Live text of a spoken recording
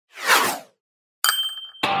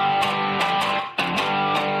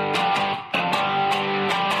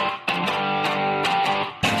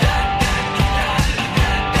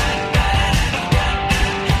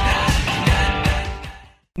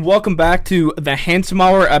welcome back to the Handsome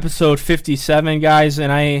Hour, episode 57, guys.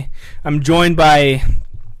 And I'm joined by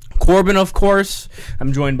Corbin, of course.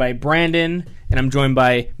 I'm joined by Brandon, and I'm joined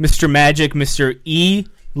by Mr. Magic, Mr.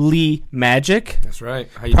 Elie Magic. That's right.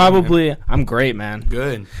 How you doing, man? I'm great, man.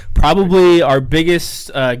 Good. Probably our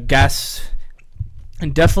biggest guest,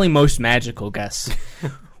 and definitely most magical guest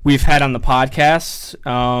we've had on the podcast.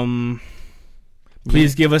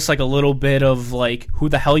 Please give us like a little bit of like who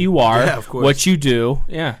the hell you are, of course. What you do.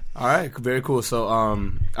 Yeah. All right. Very cool. So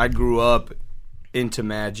I grew up into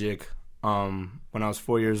magic when I was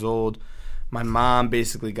 4 years old. My mom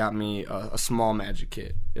basically got me a small magic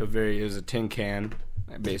kit. It was a tin can,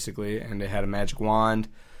 basically, and it had a magic wand,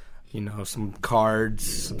 some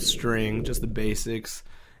cards, some string, just the basics.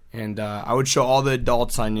 And I would show all the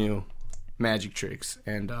adults I knew magic tricks,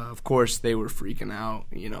 and of course they were freaking out.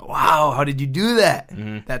 Wow, how did you do that?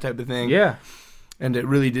 Mm-hmm. That type of thing. Yeah. And it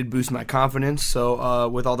really did boost my confidence. So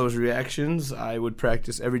with all those reactions, I would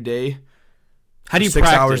practice every day. How do you 6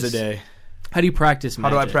 practice? hours a day. How do you practice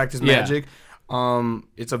magic? How do I practice magic?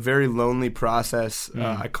 It's a very lonely process.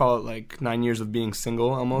 I call it like 9 years of being single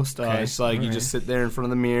almost. Okay. It's like you just sit there in front of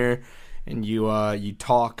the mirror and you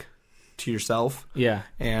talk to yourself. Yeah.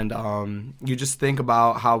 And you just think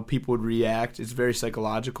about how people would react. It's very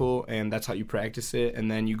psychological, and that's how you practice it.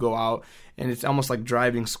 And then you go out, and it's almost like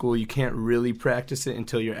driving school. You can't really practice it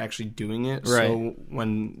until you're actually doing it. Right. So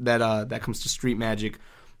when that comes to street magic,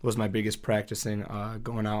 was my biggest practicing.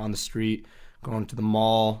 Going out on the street, going to the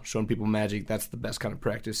mall, showing people magic. That's the best kind of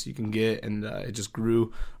practice you can get, and it just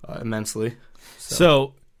grew immensely.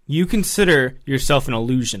 So you consider yourself an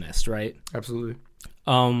illusionist, right? Absolutely.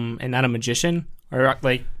 And not a magician, or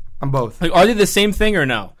like I'm both. Like, are they the same thing or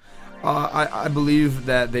no? I believe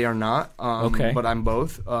that they are not. Okay. But I'm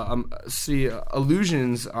both.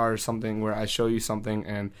 Illusions are something where I show you something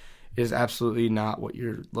and it is absolutely not what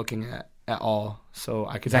you're looking at all. So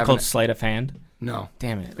I could. Is that called sleight of hand? No.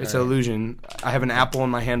 Damn it. It's an illusion. I have an apple in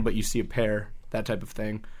my hand, but you see a pear. That type of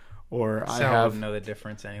thing. Or I wouldn't know the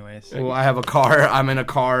difference anyways. Well, I have a car. I'm in a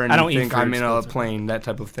car, and I don't you think I'm in a fruits. plane. That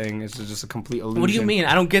type of thing. It's just a complete illusion. What do you mean?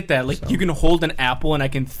 I don't get that. Like, you can hold an apple, and I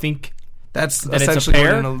can think that's that essentially it's a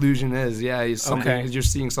pear? what an illusion is. Yeah, Okay. You're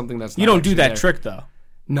seeing something that's not you don't do that there. trick though.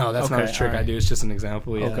 No, that's not a trick all right. I do. It's just an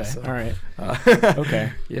example. Yeah, Okay, so. all right.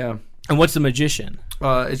 Okay. Yeah. And what's a magician?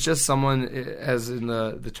 It's just someone, as in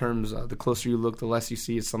the terms, the closer you look, the less you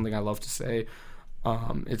see. It's something I love to say.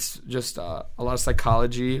 It's just a lot of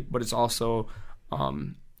psychology, but it's also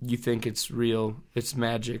you think it's real. It's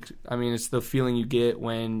magic. I mean, it's the feeling you get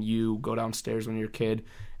when you go downstairs when you're a kid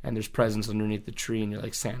and there's presents underneath the tree and you're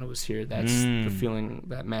like, Santa was here. That's the feeling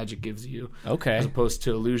that magic gives you. Okay. As opposed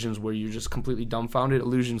to illusions where you're just completely dumbfounded.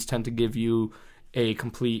 Illusions tend to give you a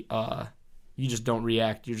complete, you just don't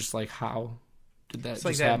react. You're just like, how did that It's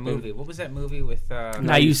like just that happen? movie. What was that movie with...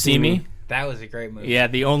 Now You See Me? That was a great movie. Yeah,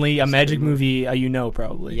 the only magic movie you know,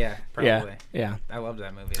 probably. Yeah, probably. Yeah. I loved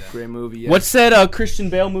that movie, though. Great movie, yeah. What's that Christian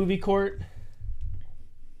Bale movie, Court?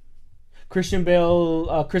 Christian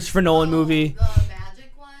Bale, Christopher Nolan movie. The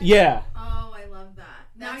magic one? Yeah. Oh, I love that.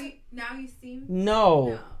 Now you see me?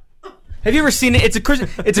 No. Have you ever seen it? It's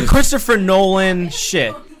a Christopher Nolan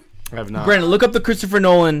shit. I have not. Brandon, look up the Christopher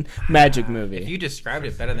Nolan magic movie. You described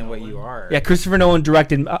it better than what you are. Yeah, Christopher Nolan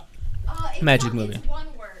directed magic movie. It's one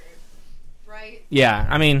word, right? Yeah,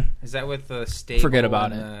 I mean, Is that with the stable? Forget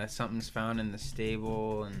about and something's found in the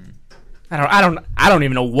stable, and I don't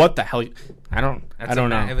even know what the hell. I don't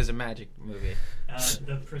know. It was a magic movie.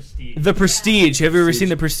 The Prestige. The Prestige. Have you ever seen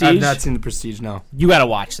The Prestige? I've not seen The Prestige, no. You got to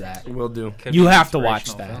watch that. Will do. Could You be an have to watch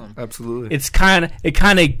inspirational that. film. Absolutely. It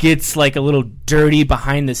kind of gets like a little dirty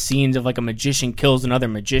behind the scenes of like a magician kills another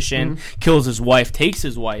magician, kills his wife, takes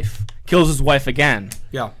his wife, kills his wife again.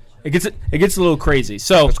 Yeah. It gets a little crazy.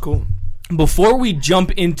 So That's cool. before we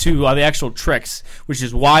jump into the actual tricks, which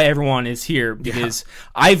is why everyone is here, because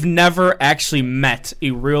I've never actually met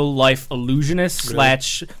a real life illusionist /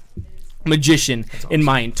 magician in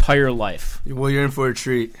my entire life. Well, you're in for a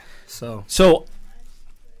treat. So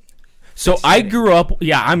I grew up.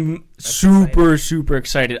 Yeah, I'm super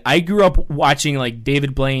excited. I grew up watching like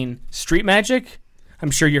David Blaine Street Magic.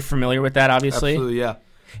 I'm sure you're familiar with that, obviously. absolutely, yeah.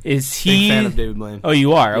 Is he? Big fan of David Blaine. Oh,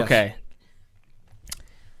 you are? Yes. Okay.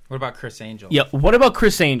 What about Chris Angel? Yeah. What about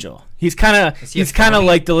Chris Angel? He's kind Is he a of phony?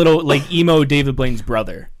 like the little like emo David Blaine's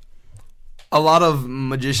brother. A lot of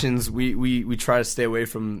magicians, we try to stay away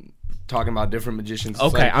from talking about different magicians. It's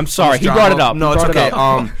Okay, like, I'm sorry. who's He brought it drama- up. No, He it's brought it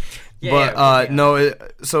okay.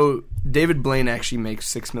 up. So David Blaine actually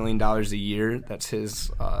makes $6 million a year. That's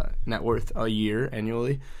his net worth a year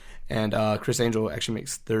annually. And Chris Angel actually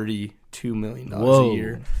makes $32 million Whoa. a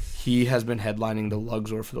year. he has been headlining the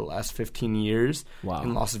Luxor for the last 15 years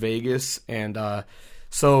in Las Vegas. And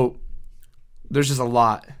so there's just a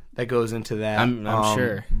lot that goes into that. I'm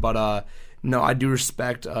sure. But no, I do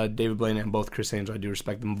respect David Blaine and both Chris Angel. I do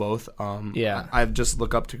respect them both. I've just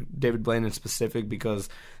looked up to David Blaine in specific because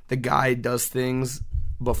the guy does things,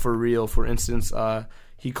 but for real. For instance,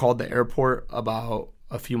 he called the airport about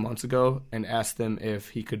a few months ago and asked them if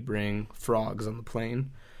he could bring frogs on the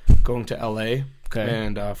plane going to L.A.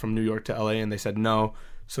 And from New York to L.A., and they said no.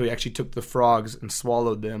 So he actually took the frogs and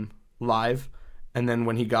swallowed them live, and then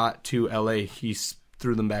when he got to L.A., he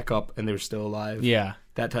threw them back up, and they were still alive. Yeah.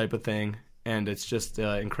 That type of thing. And it's just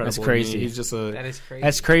incredible. That's crazy. He's just That is crazy.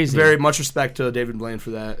 That's crazy. Very much respect to David Blaine for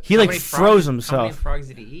that. He froze himself. How many frogs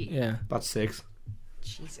did he eat? Yeah. About 6.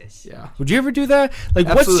 Jesus. Yeah. Would you ever do that? Like,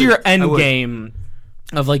 Absolutely. what's your I end would. game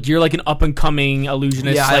of, like, you're like an up and coming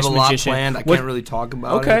illusionist Yeah, I have a lot magician? planned. I can't really talk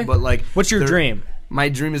about Okay. it. But like, what's your dream? My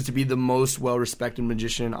dream is to be the most well-respected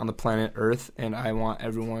magician on the planet Earth, and I want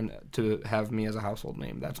everyone to have me as a household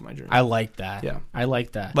name. That's my dream. I like that. Yeah. I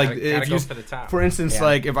like that. Like, Gotta if go you, for the top. for instance, Yeah.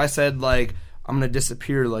 like if I said like I'm gonna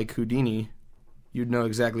disappear like Houdini, you'd know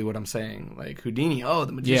exactly what I'm saying. Like Houdini,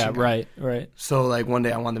 the magician. yeah, guy. right. So like one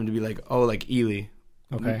day I want them to be like, like Elie,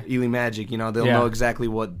 Okay. Elie Magic. They'll Yeah. know exactly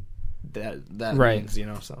what that Right.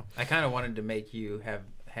 means. So I kind of wanted to make you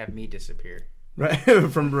have me disappear. right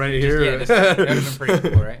from right here, Yeah, that would have been pretty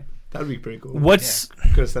cool, right? that'd be pretty cool. What's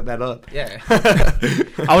Could have set that up. Yeah.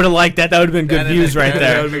 I would have liked that. That would have been good That'd views been- right that'd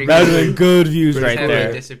there. been pretty That would have cool. been good views Pretty right Have there.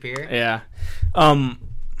 me disappear. Yeah.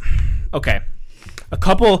 Okay. A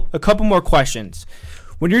couple more questions.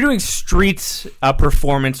 When you're doing streets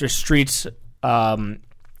performance or streets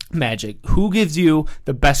magic, who gives you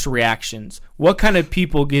the best reactions? What kind of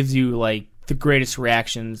people gives you like the greatest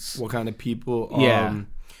reactions? What kind of people? Yeah.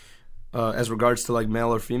 As regards to like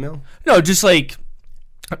male or female. No, just like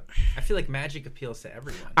I feel like magic appeals to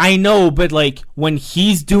everyone. I know, but like when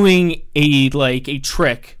he's doing a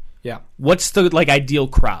trick, Yeah. what's the like ideal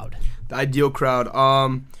crowd? The ideal crowd.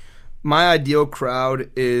 My ideal crowd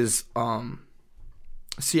is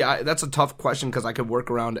that's a tough question because I could work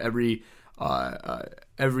around every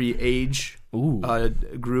age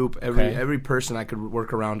group, every person I could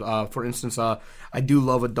work around. For instance, I do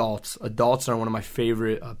love adults. Adults are one of my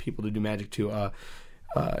favorite people to do magic to.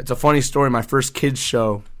 It's a funny story. My first kids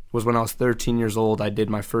show was when I was 13 years old. I did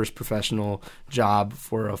my first professional job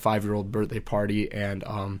for a 5-year-old birthday party, and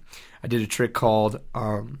I did a trick called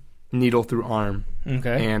needle through arm.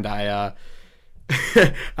 Okay. And I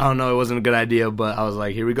don't know, it wasn't a good idea, but I was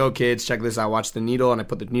like, here we go, kids, check this out. I watched the needle, and I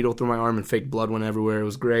put the needle through my arm, and fake blood went everywhere. It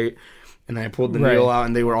was great. And then I pulled the needle out,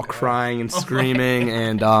 and they were all crying and screaming,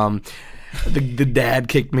 and the dad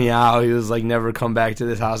kicked me out. He was like, never come back to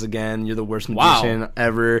this house again. You're the worst magician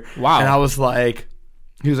ever. Wow. And I was like...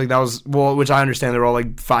 He was like, that was, which I understand. They're all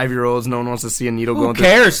like 5-year-olds. No one wants to see a needle going through.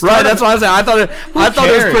 Who cares? Right, that's what I'm saying. I thought it was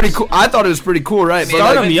cares? pretty cool. I thought it was pretty cool, right? But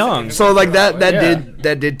Start like, them young. So like that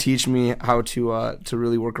Yeah. did teach me how to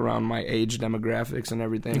really work around my age demographics and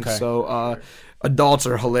everything. Okay. So adults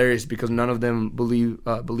are hilarious because none of them believe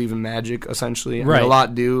in magic. Essentially, I mean, Right. a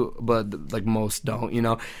lot do, but like most don't.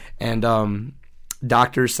 And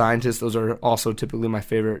doctors, scientists, those are also typically my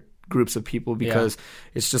favorite groups of people because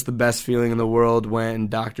it's just the best feeling in the world when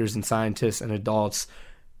doctors and scientists and adults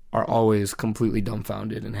are always completely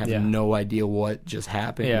dumbfounded and have no idea what just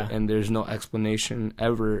happened, and there's no explanation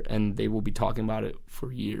ever, and they will be talking about it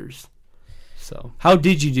for years. So How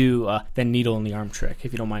did you do the needle in the arm trick,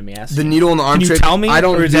 if you don't mind me asking? the needle in the arm Can you trick, tell me? I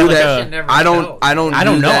don't Or is do that like that. a- I don't I don't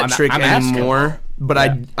do know. that trick I'm asking. anymore. But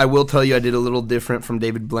Yeah. I will tell you I did a little different from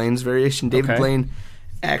David Blaine's variation. David Okay. Blaine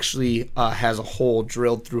actually has a hole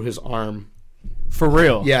drilled through his arm. For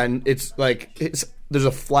real? Yeah, and it's like there's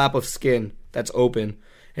a flap of skin that's open,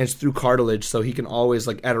 and it's through cartilage, so he can always,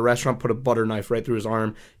 like at a restaurant, put a butter knife right through his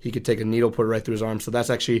arm. He could take a needle, put it right through his arm. So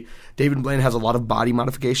that's actually, David Blaine has a lot of body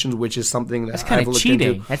modifications, which is something that That's kind I've of looked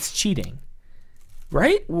cheating. into. That's cheating.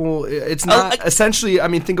 Right? Well, it's not like- essentially. I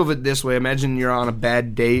mean, think of it this way: imagine you're on a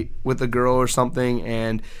bad date with a girl or something,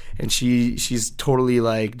 and she's totally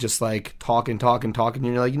like just like talking, and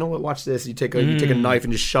you're like, you know what? Watch this. You take a knife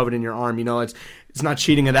and just shove it in your arm. It's not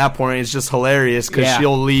cheating at that point. It's just hilarious because Yeah.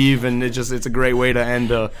 she'll leave, and it's a great way to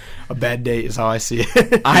end a bad date. Is how I see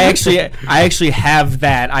it. I actually have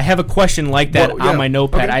that. I have a question like that Well, yeah. on my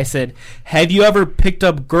notepad. Okay. I said, "Have you ever picked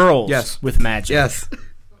up girls Yes. with magic?" Yes,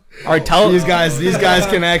 All right, tell these guys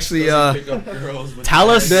can actually. tell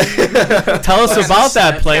us about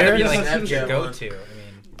that Gotta player. be like your go-to. I mean,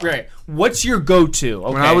 Right. What's your go-to?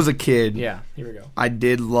 Okay. When I was a kid, yeah, here we go. I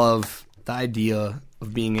did love the idea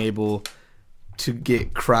of being able to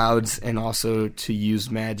get crowds and also to use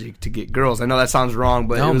magic to get girls. I know that sounds wrong,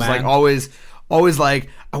 but No, it was man. like always like,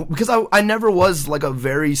 because I never was like a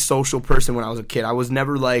very social person when I was a kid. I was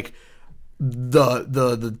never like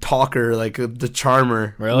the talker, like the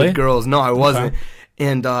charmer with girls. No, I wasn't. Okay.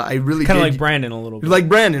 And I really Kind of did, like Brandon a little bit. like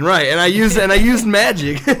Brandon, right? And I used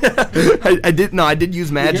magic. I did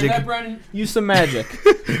use magic. You hear that, Brandon? Use some magic.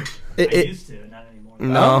 It- I it- used to, not anymore.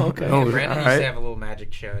 no, okay. no, Brandon all used to right. have a little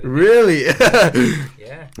magic show. didn't he? Really?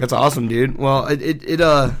 Yeah. That's awesome, dude. Well,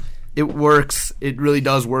 it works. It really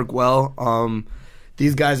does work well.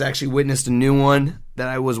 These guys actually witnessed a new one that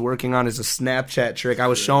I was working on. It's a Snapchat trick. I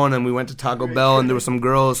was showing them. We went to Taco Bell and there were some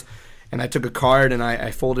girls, and I took a card and I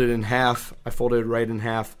folded it in half. I folded it right in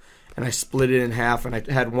half, and I split it in half. And I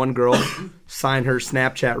had one girl sign her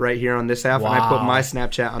Snapchat right here on this half, and I put Wow. my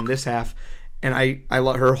Snapchat on this half, and I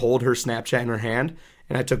let her hold her Snapchat in her hand,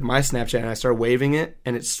 and I took my Snapchat and I started waving it,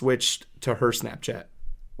 and it switched to her Snapchat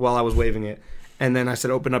while I was waving it. And then I said,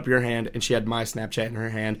 open up your hand, and she had my Snapchat in her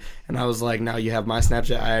hand. And I was like, now you have my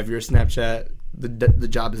Snapchat, I have your Snapchat. The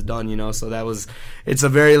job is done, you know. So it's a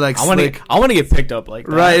very like I want slick. to get picked up like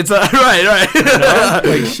that. Right, it's right.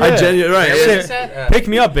 Like, shit. I genuinely right. Where Yeah. was this at? Pick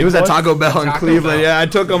me up, big It was at boy. Taco Bell in Taco Cleveland. Bell. Yeah, I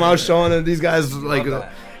took them. I was showing them. These guys like,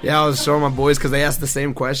 that. yeah, I was showing my boys because they asked the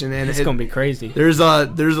same question. And It's gonna be crazy. there's a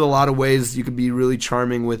lot of ways you could be really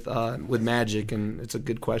charming with magic, and it's a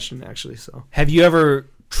good question actually. So Have you ever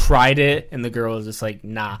tried it and the girl is just like,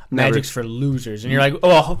 nah, Never. magic's for losers, and you're like,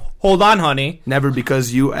 oh, hold on, honey. never,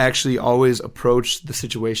 because you actually always approach the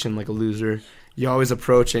situation like a loser. You always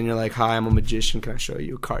approach it and you're like, hi, I'm a magician. Can I show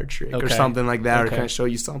you a card trick or Okay. something like that? Okay. Or can I show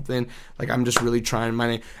you something? Like, I'm just really trying my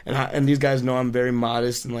name. And these guys know I'm very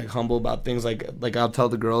modest and like humble about things. Like I'll tell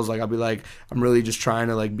the girls, like I'll be like, I'm really just trying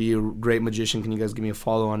to like be a great magician. Can you guys give me a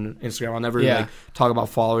follow on Instagram? I'll never Yeah. like talk about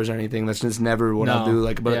followers or anything. That's just never what I'll No. do.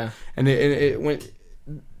 Like, but Yeah. and it went.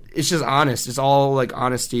 It's just honest. It's all like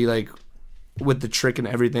honesty, like with the trick and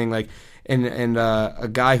everything. Like, and a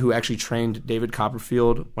guy who actually trained David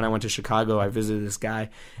Copperfield when I went to Chicago. I visited this guy,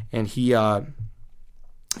 and he sorry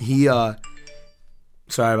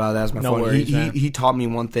about that. That's my No phone. worries, man. He taught me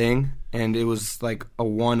one thing, and it was like a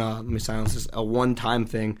one. Let me silence this. A one-time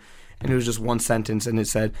thing, and it was just one sentence, and he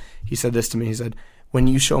said this to me. He said, "When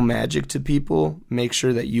you show magic to people, make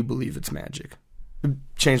sure that you believe it's magic." It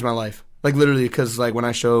changed my life. Like literally, because like when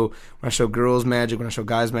I show girls magic, when I show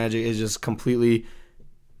guys magic, it's just completely.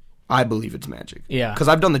 I believe it's magic. Yeah. Because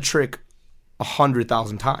I've done the trick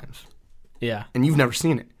 100,000 times, Yeah. and you've never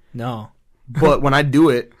seen it. No. But when I do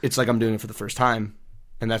it, it's like I'm doing it for the first time,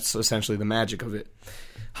 and that's essentially the magic of it.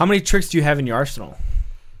 How many tricks do you have in your arsenal?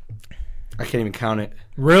 I can't even count it.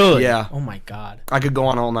 Really? Yeah. Oh my God. I could go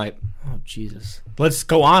on all night. Oh Jesus. Let's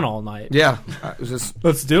go on all night. Yeah. It was just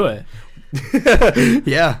Let's do it.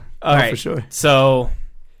 yeah. All right. For sure. So,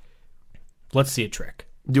 let's see a trick.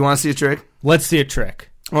 Do you want to see a trick? Let's see a trick.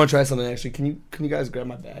 I want to try something actually. Can you guys grab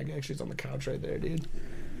my bag? Actually, it's on the couch right there, dude.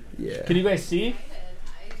 Yeah. Can you guys see?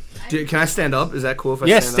 Dude, can I stand up? Is that cool if I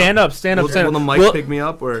Yeah, stand up? stand up. Will the mic We'll- pick me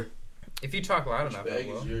up or? If you talk loud enough, it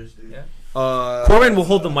will. Yeah. Corbin will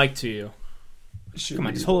hold the mic to you. Shoot. Come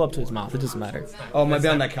on, just hold it up to his mouth. It doesn't matter. Oh, it might be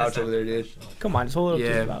on that couch over there, dude. Come on, just hold it up to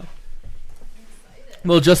Yeah. his mouth.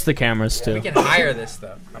 We'll adjust the cameras too. We can hire this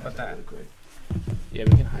stuff. How about that? Yeah,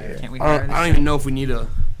 we can hire it. Can't we I hire don't, this? I don't even know if we need a.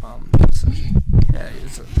 Yeah,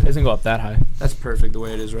 It doesn't go up that high. that's perfect the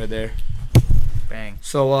way it is right there. Bang.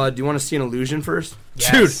 So, do you want to see an illusion first?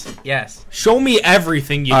 Yes. Yes. Show me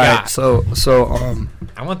everything you All got. right. So,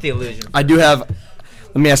 I want the illusion. I do have.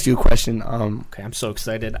 Let me ask you a question. Okay, I'm so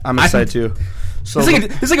excited. I'm excited too. So,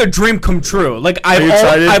 It's like a dream come true. Like you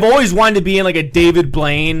excited? I've always wanted to be in like a David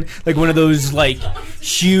Blaine, like one of those like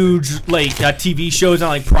huge like TV shows on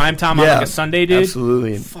like primetime on like a Sunday, dude.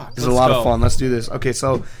 Absolutely. Fuck, This is a let's lot go. of fun. Let's do this. Okay,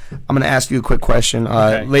 so I'm gonna ask you a quick question.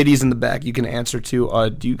 Okay. Ladies in the back, you can answer too.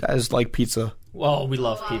 Do you guys like pizza? Well, we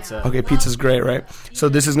love pizza. Okay, pizza's great, right? So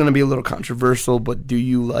this is gonna be a little controversial, but do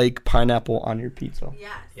you like pineapple on your pizza? Yes.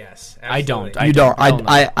 Yes. I don't. absolutely. You don't. hell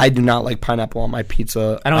no. I do not like pineapple on my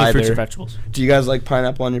pizza. I don't eat either. fruits or vegetables. Do you guys like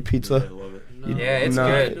pineapple on your pizza? Yeah, it's No.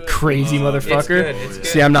 good. Crazy It's motherfucker. good. It's good.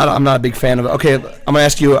 See, I'm not a big fan of it. Okay, I'm gonna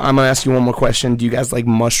ask you one more question. Do you guys like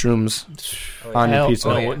mushrooms Oh, on your Hell, pizza?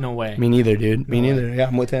 no, yeah. no way. Me neither, dude. Me neither. Yeah,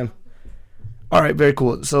 I'm with him. All right, very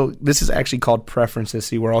cool. So this is actually called preferences.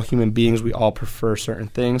 See, we're all human beings. We all prefer certain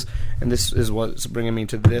things, and this is what's bringing me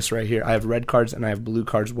to this right here. I have red cards and I have blue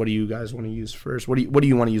cards. What do you guys want to use first? What do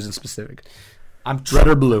you want to use in specific? Red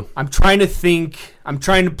or blue? I'm trying to think. I'm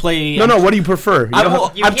trying to play. No. What do you prefer? You don't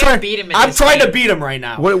have- You can't beat him in I'm this trying game. to beat him right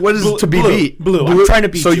now. what is Blue- to be blue, beat? Blue. I'm trying to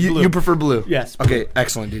beat so you. Blue. you prefer blue? Yes. Okay,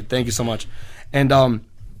 excellent, dude. Thank you so much. And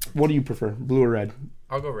What do you prefer, blue or red?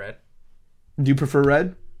 I'll go red. Do you prefer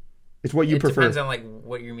red? It's what you prefer. It depends on like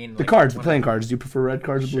what you mean. The cards, the playing cards. Do you prefer red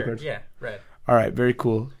cards or blue cards? Yeah, red. All right, very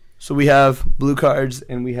cool. So we have blue cards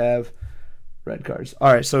and we have red cards.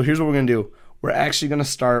 All right, so here's what we're going to do. We're actually going to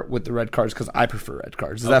start with the red cards because I prefer red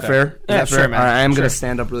cards. Is that fair? Is that fair? Sure, man. All right, I am going to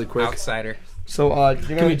stand up really quick. Outsider. So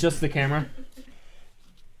can we adjust the camera?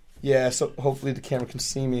 Yeah, so hopefully the camera can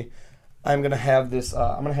see me. I'm going to have this,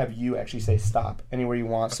 I'm going to have you actually say stop anywhere you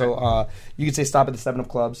want. Okay. So you can say stop at the 7 of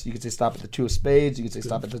clubs. You can say stop at the 2 of spades. You can say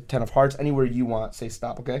stop at the 10 of hearts. Anywhere you want, say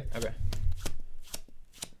stop, okay? Okay.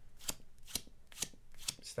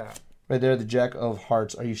 Stop. Right there, the jack of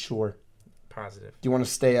hearts. Are you sure? Positive. Do you want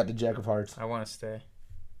to stay at the jack of hearts? I want to stay.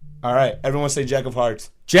 All right, everyone say jack of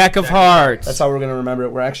hearts. Jack of hearts. That's how we're going to remember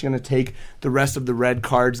it. We're actually going to take the rest of the red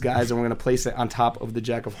cards, guys, and we're going to place it on top of the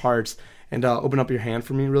jack of hearts. And open up your hand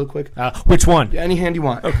for me real quick. Which one? Any hand you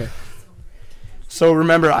want. Okay. So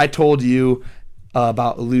remember, I told you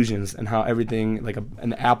about illusions and how everything, like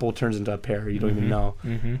an apple turns into a pear. You don't even know.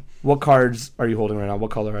 Mm-hmm. What cards are you holding right now? What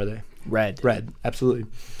color are they? Red. Red, absolutely.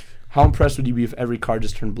 How impressed would you be if every card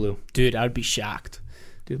just turned blue? Dude, I would be shocked.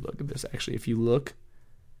 Dude, look at this. Actually, if you look.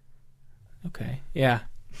 Okay, yeah.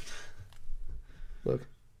 Look.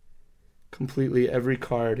 Completely every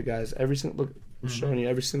card, guys. Every single, look, I'm showing you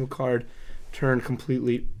every single card turned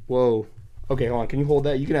completely. Whoa. Okay, hold on. Can you hold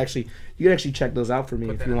that? You can actually check those out for me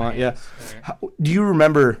if you want. Yeah. Do you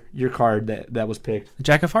remember your card that was picked? The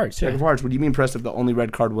Jack of Hearts. Jack of Hearts. Would you be impressed if the only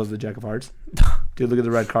red card was the Jack of Hearts? Dude, look at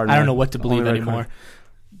the red card. I don't know what to believe anymore.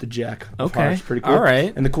 The Jack of Hearts. Pretty cool. All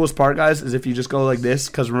right. And the coolest part, guys, is if you just go like this,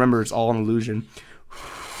 because remember, it's all an illusion.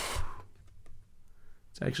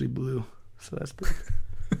 It's actually blue, so that's pretty.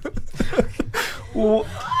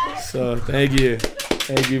 So thank you.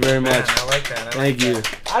 Thank you very much. I like that. Thank you.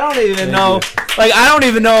 I don't even know. Like, I don't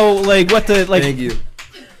even know, like, what the, like. Thank you.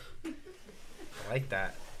 I like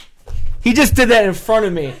that. He just did that in front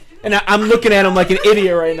of me, and I'm looking at him like an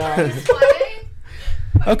idiot right now.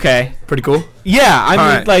 Okay. Pretty cool. Yeah, I mean,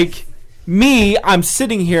 right. like, me, I'm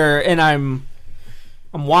sitting here, and I'm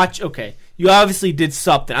okay. You obviously did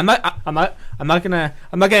something. I'm not gonna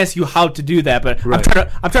ask you how to do that, but right.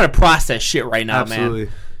 I'm trying to process shit right now, Absolutely.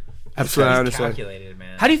 man. Absolutely, I understand. Calculated,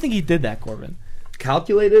 man. How do you think he did that, Corbin?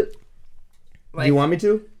 Calculate it? Like, do you want me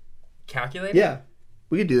to? Calculate? Yeah,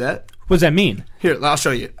 we could do that. What does that mean? Here, I'll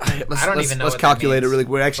show you. Let's calculate it really.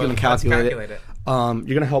 We're actually gonna calculate it.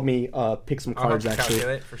 You're gonna help me pick some cards. Actually,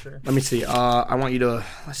 calculate for sure. Let me see. I want you to.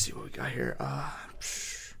 Let's see what we got here.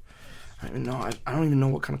 I don't even know. I don't even know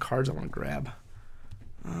what kind of cards I want to grab.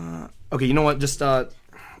 Okay, you know what? Just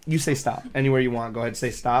you say stop anywhere you want. Go ahead,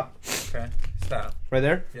 say stop. Okay, stop. Right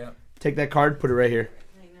there. Yeah. Take that card, put it right here.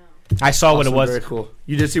 I know. I saw what it was. Very cool.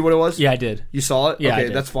 You did see what it was? Yeah, I did. You saw it? Yeah, okay, I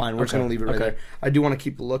did. that's fine. We're just gonna leave it right there. I do want to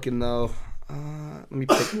keep looking though. Let me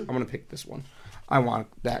pick. I'm gonna pick this one. I want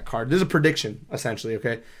that card. This is a prediction, essentially.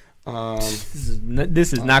 Okay.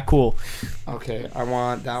 This is not cool. Okay, I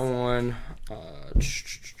want that one.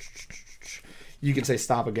 You can say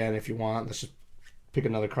stop again if you want. Let's just pick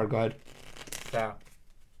another card. Go ahead. Stop.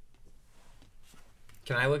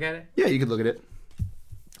 Can I look at it? Yeah, you can look at it.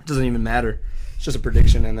 It doesn't even matter. It's just a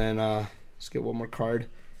prediction, and then let's get one more card.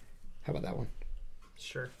 How about that one?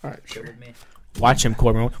 Sure. All right, sure with me. Watch him,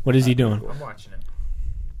 Corbin. What is he doing? I'm watching him.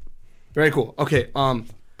 Very cool. Okay.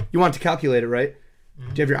 You want to calculate it, right?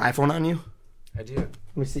 Mm-hmm. Do you have your iPhone on you? I do.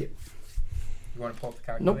 Let me see it. You want to pull up the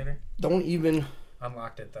calculator? Nope. Don't even.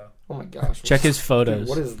 Unlocked it though. Oh my gosh. Check his photos. Dude,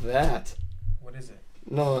 what is that? What is it?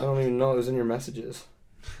 No, I don't even know. It was in your messages.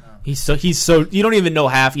 Oh. He's so. You don't even know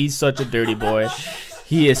half. He's such a dirty boy.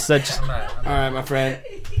 He is such. All right, my friend.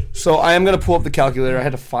 So I am gonna pull up the calculator. I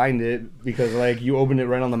had to find it because like you opened it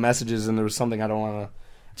right on the messages, and there was something I don't want to.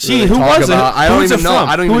 Gee, who was it? I don't even know.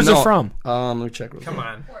 I don't even know. Who's it from? Let me check. Real Come quick.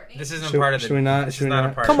 on. This isn't part of the. Should we not? Should we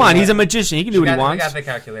not? Part Come on, he's a magician. He can do what he wants. I got the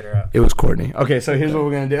calculator up. It was Courtney. Okay, so here's what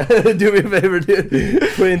we're gonna do. Do me a favor, dude.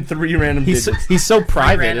 Put in 3 random digits. He's so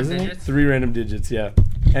private, isn't he? 3 random digits. Yeah,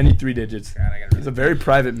 any 3 digits. God, he's a very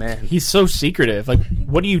private man. He's so secretive. Like,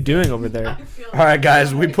 what are you doing over there? All right,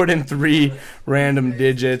 guys, we put in 3 random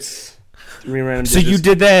digits. 3 random digits. So you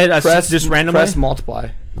did that just randomly? Press multiply.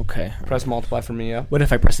 Okay. Press multiply for me, yeah. What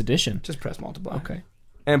if I press addition? Just press multiply. Okay.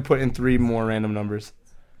 And put in 3 more random numbers.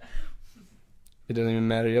 It doesn't even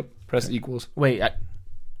matter. Yep. Press equals. Wait.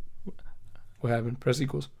 What happened? Press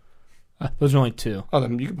equals. Those are only 2. Oh,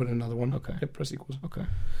 then you can put in another one. Okay. Yep. Press equals. Okay.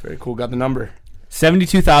 Very cool. Got the number.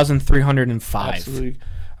 72,305. Absolutely.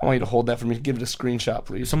 I want you to hold that for me. Give it a screenshot,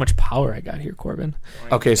 please. So much power I got here, Corbin.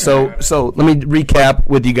 Okay, so let me recap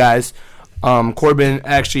with you guys. Corbin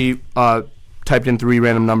actually typed in 3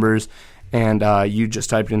 random numbers, and you just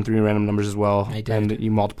typed in 3 random numbers as well. I did. And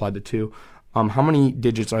you multiplied the 2. How many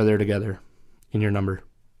digits are there together in your number?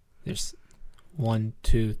 There's 1,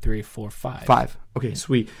 2, 3, 4, 5. 5. Okay,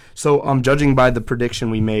 sweet. So, judging by the prediction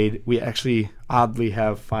we made, we actually oddly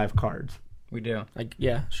have 5 cards. We do.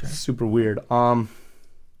 Yeah, sure. Super weird.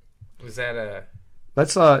 Was that a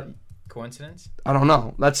Let's coincidence? I don't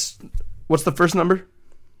know. What's the first number?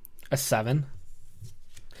 A 7.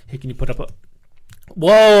 Hey, can you put up a...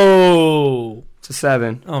 Whoa! It's a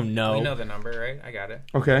 7. Oh, no. We know the number, right? I got it.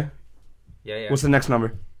 Okay. Yeah. What's the next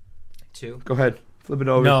number? 2. Go ahead. Flip it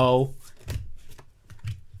over. No.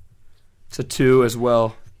 It's a 2 as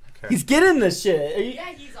well. Okay. He's getting this shit. Yeah,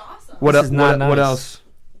 he's awesome. What This else? is not What nice. else?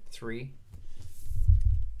 3.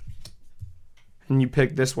 And you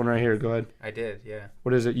picked this one right here. Go ahead. I did, yeah.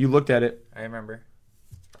 What is it? You looked at it. I remember.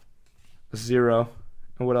 A 0.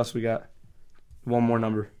 And what else we got? One more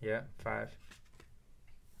number. Yeah, 5.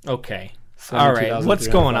 Okay. All right. What's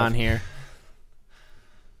 72,305. going on here?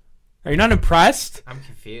 Are you not impressed? I'm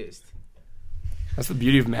confused. That's the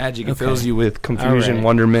beauty of magic. It Okay. fills you with confusion, All right.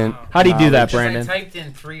 wonderment. How do you do that, Because Brandon? I typed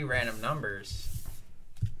in 3 random numbers,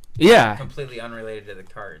 Yeah. completely unrelated to the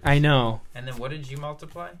cards. I know. And then what did you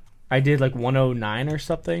multiply? I did like 109 or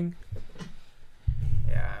something.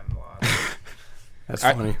 Yeah, I'm lost. That's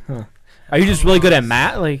I- funny. Are you just really good at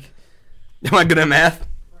math? Like, Am I good at math?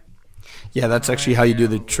 Yeah, that's actually how you do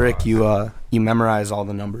the trick. You memorize all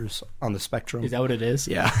the numbers on the spectrum. is that what it is?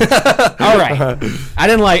 Yeah. All right.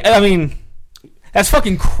 I mean, that's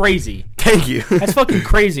fucking crazy. Thank you. That's fucking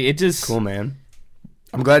crazy. It just, Cool, man.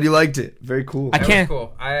 I'm glad you liked it. Very cool. I That can't- was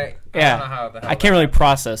cool. I Yeah. don't know how the hell I can't really that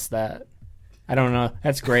process that. I don't know.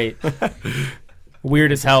 That's great.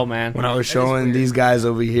 Weird as hell, man. When I was That is showing weird. these guys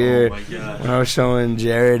over here, Oh my God. when I was showing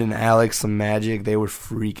Jared and Alex some magic, they were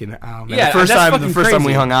freaking out. Man. Yeah, the first that's time, fucking the first time we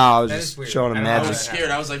crazy. hung out, I was That is just weird. showing them I don't know I magic. was that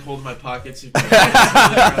scared. I was like holding my pockets.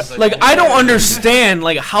 Like, I don't understand,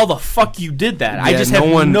 like, how the fuck you did that. I Yeah, just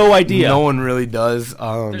have no idea. No one really does.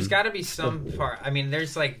 There's got to be some part. I mean,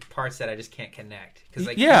 there's like parts that I just can't connect because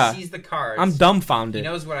like Yeah. he sees the cards. I'm He dumbfounded.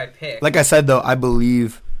 knows what I picked. like I said though, I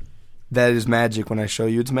believe that is magic when I show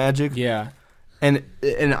you it's magic. Yeah. And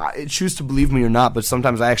I choose to believe me or not, but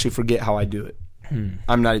sometimes I actually forget how I do it.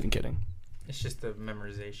 I'm not even kidding. It's just the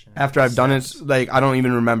memorization. After I've done it, Steps. like I don't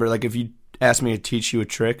even remember. Like if you asked me to teach you a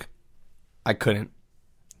trick, I couldn't.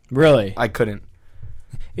 Really? I couldn't.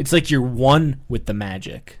 It's like you're one with the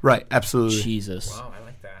magic. Right, absolutely. Jesus. Wow, I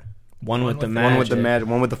like that. One with the with- magic. One with the magic,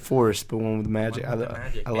 one with the force, but one with the magic. One with the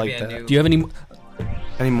magic. I Maybe like a that. new- Do you have any?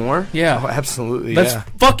 Any more? Yeah. Oh, absolutely. Let's yeah.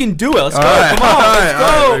 fucking do it. Let's go. All right, Come on. all Let's right,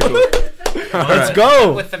 all right, go. very cool. Let's One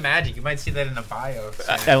go. with the magic. You might see that in the bio.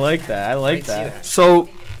 I like that. I like Might see that.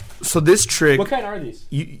 So this trick, What kind are these?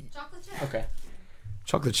 you, Chocolate chip. Okay.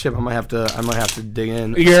 chocolate chip. I might have to dig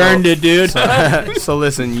in. You earned it, dude. So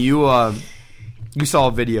listen, you saw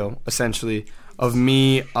a video essentially of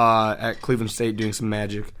me at Cleveland State doing some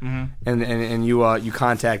magic, and you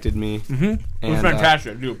contacted me. Mm-hmm. It was And,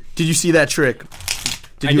 fantastic, dude. Did you see that trick?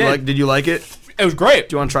 I did. Did you like it? It was great.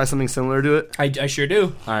 Do you want to try something similar to it? I sure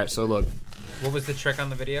do. All right. So look, What was the trick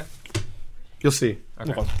on the video? you'll see.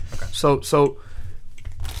 Okay. Okay. So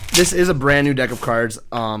this is a brand new deck of cards.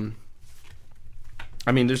 I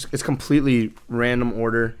mean, it's completely random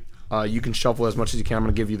order. You can shuffle as much as you can. I'm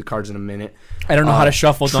going to give you the cards in a minute. I don't know how to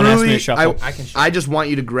shuffle. Don't ask me Truly, to shuffle. I can shuffle. I just want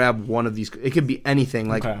you to grab one of these. It could be anything.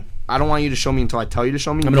 Like Okay. I don't want you to show me until I tell you to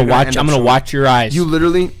show me. I'm gonna watch. I'm gonna watch your eyes. You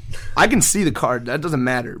literally, I can see the card. That doesn't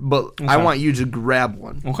matter. But I Okay. want you to grab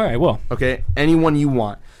one. Okay, I will. Okay, anyone you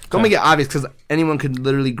want. Don't Okay. make it obvious because anyone could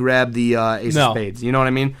literally grab the ace No. of spades. You know what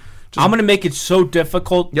I mean? Just- I'm gonna make it so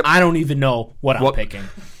difficult. Yep. I don't even know what I'm What- picking.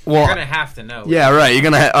 Well, You're gonna have to know. yeah, right. You're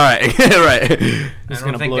gonna. All right, right. I It's don't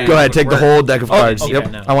gonna think blow that you. Go ahead, would take the work. whole deck of cards. okay,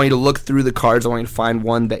 Yep. no. I want you to look through the cards. I want you to find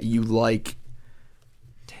one that you like.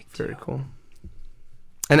 Very cool.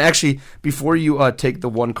 And actually, before you take the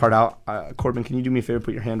one card out, Corbin, can you do me a favor?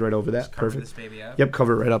 Put your hand right over that. Just cover Perfect. this baby up. Yep,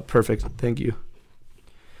 cover it right up. Perfect. Thank you.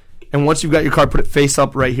 And once you've got your card, put it face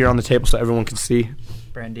up right here on the table so everyone can see.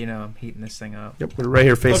 Brandino, I'm heating this thing up. Yep, put it right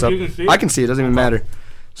here face Oh, up. you can see it? I can see it. Doesn't even matter.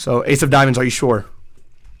 So, Ace of Diamonds, are you sure?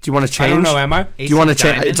 Do you want to I change? don't know. Am I? Do you want to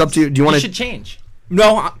change? It's up to you. Do you want to? should change.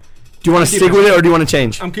 No, Do you want to stick with it or do you want to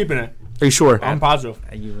change? I'm keeping it. Are you sure? I'm positive.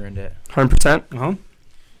 You ruined it. 100%. Uh-huh.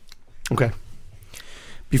 Okay.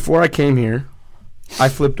 Before I came here, I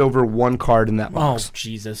flipped over one card in that Oh box.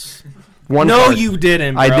 Jesus! One No, card. you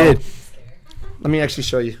didn't. Bro. I did. Let me actually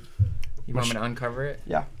show you. You want me to uncover it?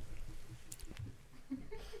 Yeah.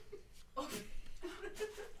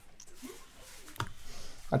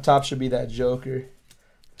 On top should be that Joker.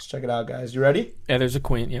 Let's check it out, guys. You ready? Yeah, there's a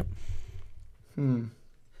queen. Yep.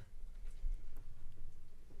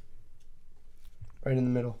 Right in the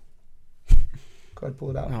middle. Go ahead, pull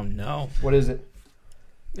it out. Oh no. What is it?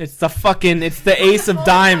 It's the ace of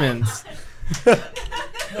diamonds.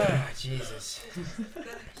 Oh, Jesus.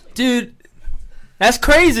 Dude, that's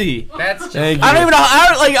crazy. That's just, Thank I don't you.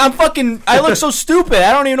 even know. I look so stupid.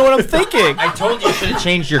 I don't even know what I'm thinking. I told you you should have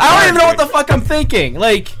changed your I card. don't even know what dude. the fuck I'm thinking.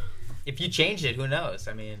 Like, If you changed it, who knows?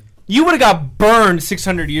 I mean, you would have got burned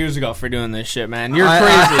 600 years ago for doing this shit, man. You're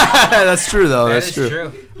crazy. That's true, though. that That's is true.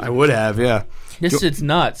 true. I would have, yeah. This shit's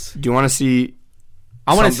nuts. Do you want to see?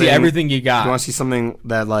 I want to see something- everything you Do you want got. to see something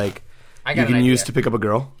that like I you got can an use idea. to pick up a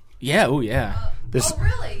girl? Yeah, oh yeah. This. Oh,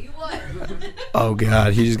 really? You would? Oh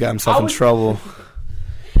God, he just got himself in trouble.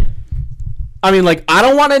 I mean, like, I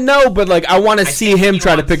don't want to know, but like, I want to see think him he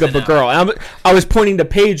try to wants pick to up a know. girl. And I was pointing to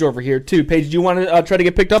Paige over here too. Paige, do you want to try to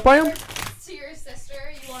get picked up by him? To your sister?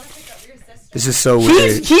 You want to pick up your sister? This is so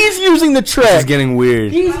weird. He's using the This is trick. getting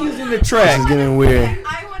weird. He's using the trick. This is getting weird.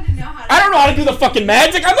 I want to know how to... I don't know how to do the fucking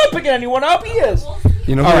magic. I'm not picking anyone up. He is.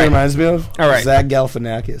 You know All who he right. reminds me of? All right. Zach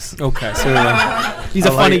Galifianakis. Okay. So, He's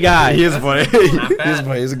a funny guy. He is funny. Not He is bad.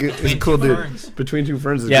 funny. He's a good. He's a Between cool two dude. ferns. Between two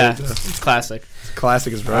ferns is Yeah, great. it's classic.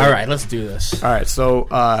 Classic is right. All right, let's do this. All right, so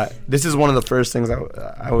this is one of the first things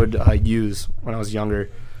I would use when I was younger.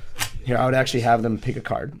 Here, I would actually have them pick a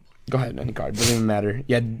card. Go ahead, any card. Doesn't even matter.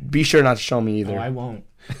 Yeah, be sure not to show me either. Oh, I won't.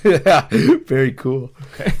 Yeah, very cool.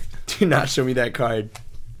 Okay. Do not show me that card.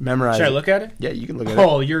 Memorize Should I it. look at it? Yeah, you can look at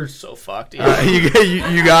Oh, you're so fucked. it.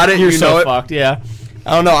 You got it? You're you so know it? fucked. Yeah.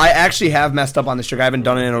 I don't know. I actually have messed up on this trick. I haven't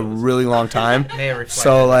done it in a really long time. May have reflected.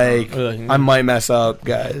 So, like, Ugh. I might mess up,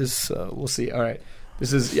 guys. So, we'll see. All right.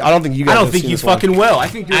 This is... I don't think you guys I don't have think seen you this one. fucking will. I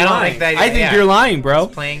think you're I don't lying. think that- I think yeah. you're lying, bro.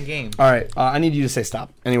 Playing game. All right. I need you to say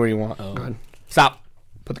stop. Anywhere you want. Oh. Go ahead. Stop.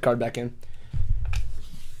 Put the card back in.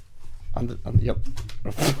 Yep.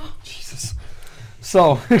 Jesus.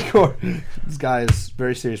 So, this guy is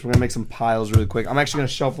very serious. We're gonna make some piles really quick. I'm actually gonna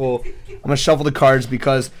shuffle. I'm gonna shuffle the cards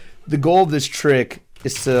because the goal of this trick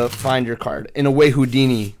is to find your card in a way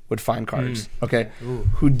Houdini would find cards. Okay.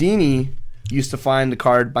 Houdini used to find the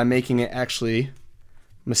card by making it actually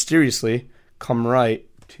mysteriously come right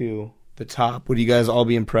to the top. Would you guys all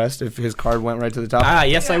be impressed if his card went right to the top? Ah,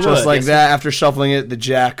 yes, I would. Just like Yes, that, after shuffling it, the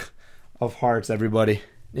Jack of Hearts, everybody.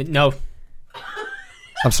 No,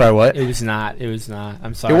 I'm sorry, what? it was not. It was not.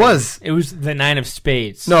 I'm sorry. It was. It was the 9 of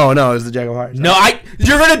spades. No, it was the Jack of Hearts. No,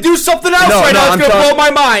 you're gonna do something else No, right no, now. I'm It's gonna telling- blow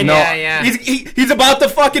my mind. No. Yeah. He's about to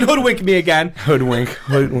fucking hoodwink me again. Hoodwink.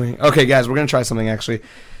 Okay, guys, we're going to try something, actually.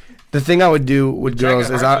 The thing I would do with Jack girls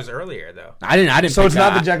of is... Hearts was earlier though. I didn't. So pick it's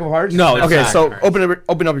not that. the Jack of Hearts? No, it's Okay, not. so Hearts.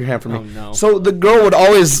 open up your hand for me. Oh, no. So the girl would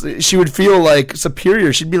always... She would feel, like,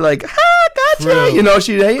 superior. She'd be like, gotcha! True. You know,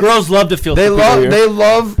 she'd hate... Girls love to feel They superior.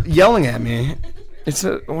 love yelling at me.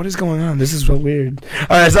 What is going on? This is so weird.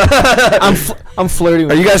 All right, so I'm flirting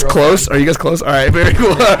with Are you guys my close? Are you guys close? All right, very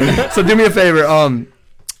cool. So do me a favor.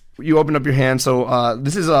 You open up your hand. So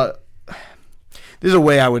this is a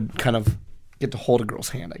way I would kind of get to hold a girl's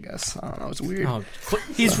hand. I guess I don't know. It's weird. Oh,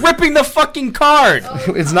 he's ripping the fucking card.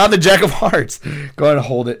 It's not the Jack of Hearts. Go ahead and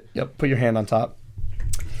hold it. Yep. Put your hand on top.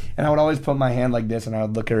 And I would always put my hand like this, and I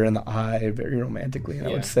would look her in the eye very romantically, and I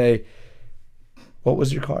Yeah. would say, "What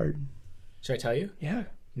was your card?" Should I tell you? Yeah.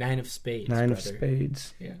 9 of spades. 9 of brother.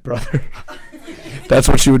 spades. Yeah. Brother. That's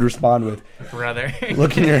what she would respond with. Brother.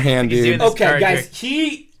 Look in your hand, He's dude. doing this Okay, card guys.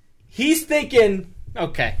 trick. He's thinking.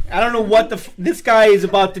 Okay, I don't know what this guy is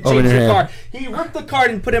about to Open change your the hand. card. He ripped the card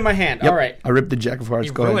and put it in my hand. Yep. All right. I ripped the Jack of Hearts.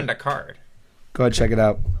 You Go ruined ahead. a card. Go ahead, check it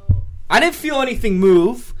out. I didn't feel anything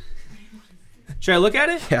move. Should I look at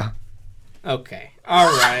it? Yeah. Okay. All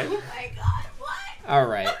right. Oh my god, what? All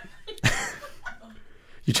right.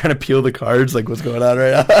 You trying to peel the cards? Like, what's going on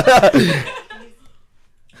right now?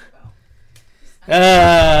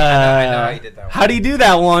 I know how you did that one. How do you do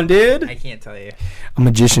that one, dude? I can't tell you. A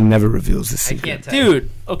magician never reveals his I secret. can't tell you. Dude,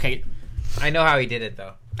 okay. I know how he did it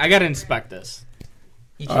though. I gotta inspect this.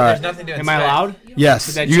 All right. There's nothing to Am I inspect. allowed? Yes,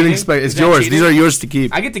 Is that you can cheating? expect. It's Is that yours. cheating? These are yours to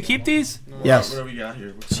keep. I get to keep these? Yes. What do we got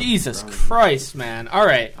here? Jesus Christ, man. All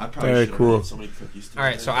right. I probably Very should've cool. made so many cookies All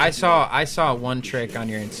right, so I saw one trick on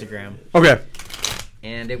your Instagram, Okay.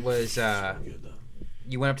 and it was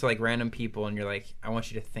you went up to like random people and you're like, I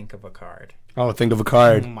want you to think of a card, Oh, think of a Oh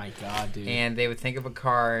card. my god, dude. and they would think of a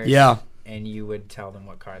card. Yeah. And you would tell them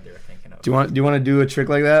what card they were thinking of. Do you want to do a trick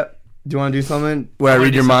like that? Do you want to do something where I wanna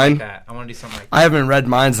read do your something mind? Like that. I want to do something like that. I haven't read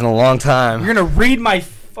minds in a long time. You're gonna read my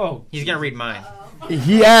phone. He's gonna read mine.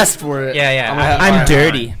 He asked for it. Yeah. I'm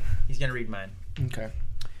dirty. He's gonna read mine. Okay.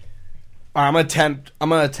 All right, I'm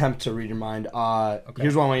gonna attempt to read your mind.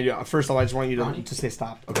 Here's what I want you to do. First of all, I just want you to say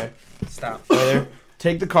stop. Okay. Stop. Right there.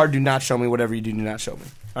 Take the card. Do not show me. Whatever you do, do not show me.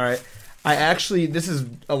 All right. This is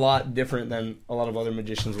a lot different than a lot of other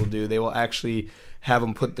magicians will do. They will actually have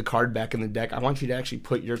them put the card back in the deck. I want you to actually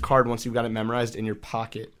put your card, once you've got it memorized, in your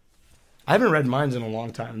pocket. I haven't read mines in a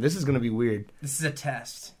long time. This is going to be weird. This is a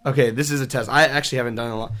test. Okay, this is a test. I actually haven't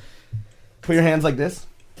done it a lot. Put your hands like this.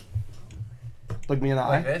 Look me in the eye.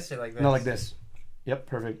 Like this or like this? No, like this. Yep,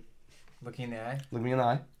 perfect. Looking in the eye? Look me in the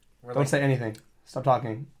eye. We're Don't like- say anything. Stop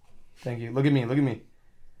talking. Thank you. Look at me. Look at me.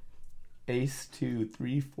 Ace, 2,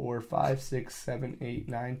 3, 4, 5, 6, 7, 8,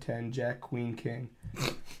 9, 10, Jack, Queen, King.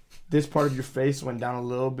 This part of your face went down a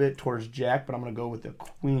little bit towards Jack, but I'm going to go with the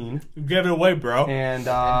Queen. Give it away, bro. And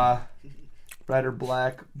red or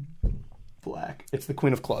black. Black. It's the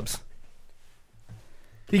Queen of Clubs.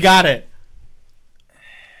 He got it.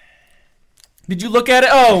 Did you look at it?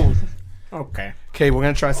 Oh. Okay. Okay, we're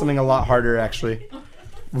going to try something a lot harder, actually.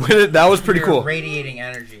 That was pretty You're cool. radiating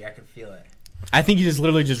energy. I could feel it. I think you just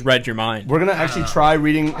literally just read your mind. We're going to actually try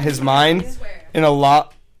reading his mind in a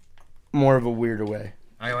lot more of a weirder way.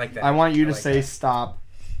 I like that. I want you to like say that. stop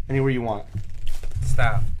anywhere you want.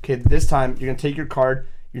 Stop. Okay, this time you're going to take your card,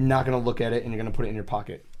 you're not going to look at it, and you're going to put it in your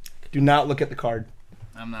pocket. Do not look at the card.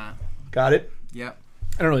 I'm not. Got it? Yep.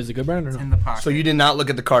 I don't know. Is it good, Brandon? Or It's no? in the pocket. So you did not look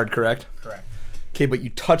at the card, correct? Correct. Okay, but you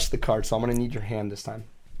touched the card, so I'm going to need your hand this time.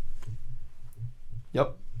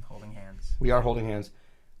 Yep, Holding hands. we are holding hands.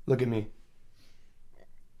 Look at me.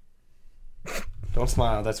 Don't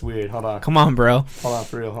smile, that's weird. Hold on. Come on, bro. Hold on,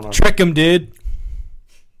 for real, hold on. Trick him, dude.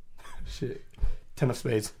 Shit. 10 of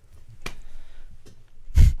spades.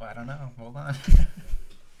 Well, I don't know. Hold on.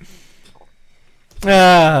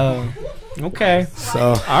 Oh. Okay.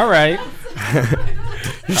 So, All right.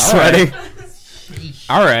 you're sweating. Sheesh.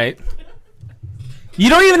 All right. You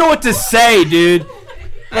don't even know what to say, dude.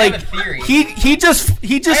 I have Like a theory. he just I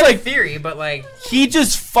have a like theory, but like he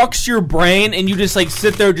just fucks your brain, and you just like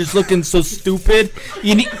sit there just looking so stupid.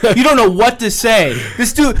 You don't know what to say.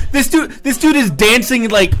 This dude is dancing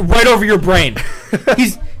like right over your brain.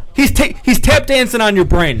 He's tap dancing on your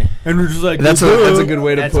brain, and we're just like That's a good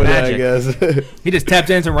way to That's put magic. it, I guess. He just tap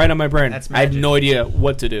dancing right on my brain. That's I have magic. no idea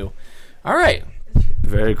what to do. All right,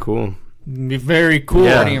 Very cool. very cool.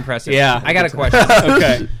 Yeah. pretty impressive. Yeah. I got a question.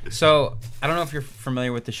 Okay. So I don't know if you're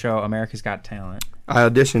familiar with the show America's Got Talent. I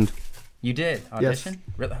auditioned You did audition?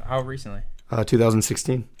 Really? How recently?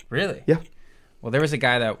 2016. Really? Yeah. Well, there was a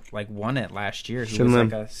guy that like won it last year. Who Shin was Lim.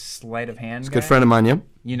 like a sleight of hand. It's a guy. good friend of mine, yeah.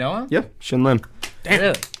 You know him? Yeah, Shin Lim.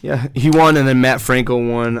 Really? Yeah, he won, and then Matt Franco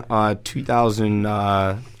won 2000,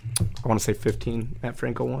 I want to say 15. Matt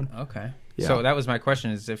Franco won. Okay. Yeah. So that was my question: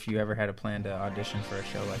 is if you ever had a plan to audition for a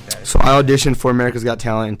show like that? So I auditioned for America's Got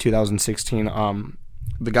Talent in 2016.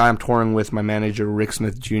 The guy I'm touring with, my manager, Rick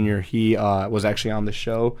Smith Jr., he was actually on the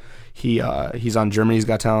show. He's on Germany's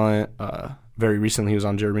Got Talent. Very recently, he was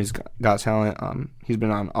on Germany's Got Talent. He's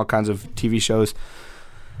been on all kinds of TV shows.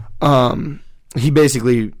 He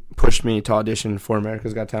basically pushed me to audition for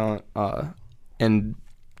America's Got Talent and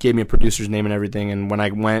gave me a producer's name and everything. And when I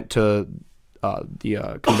went to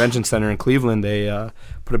the convention center in Cleveland, they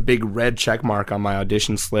put a big red check mark on my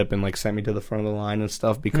audition slip and like sent me to the front of the line and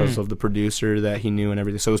stuff because of the producer that he knew and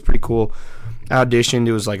everything. So it was pretty cool. I auditioned.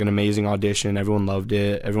 It was like an amazing audition. Everyone loved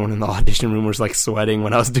it. Everyone in the audition room was like sweating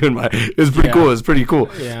when I was doing my. It was pretty cool. It was pretty cool.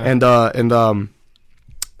 Yeah.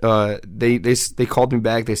 They called me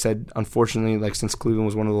back. They said, unfortunately, like since Cleveland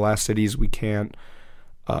was one of the last cities, we can't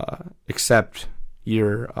accept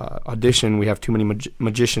your audition. We have too many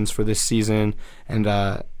magicians for this season. And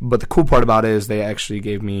but the cool part about it is they actually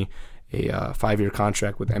gave me a 5-year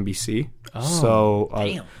contract with NBC. Oh, so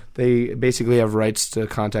damn. they basically have rights to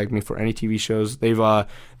contact me for any TV shows. They've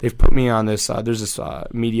put me on this. There's this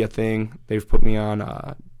media thing. They've put me on.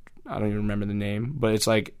 I don't even remember the name, but it's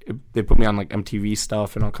like they put me on like MTV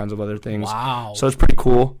stuff and all kinds of other things. Wow. So it's pretty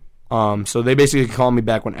cool. So they basically call me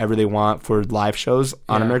back whenever they want for live shows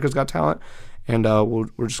on Yeah. America's Got Talent, and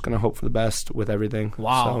we're just gonna hope for the best with everything.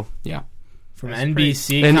 Wow. So yeah. From That's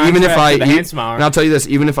NBC, And even if contract to the and Hansmauer. I'll tell you this,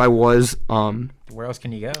 even if I was, Where else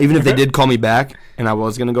can you go? even if they did call me back and I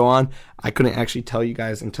was gonna go on, I couldn't actually tell you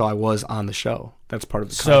guys until I was on the show. That's part of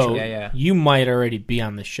the So contract. Yeah. you might already be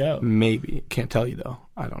on the show. Maybe can't tell you though.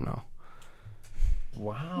 I don't know.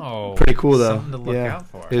 Wow. Pretty cool, though. Something to look Yeah. out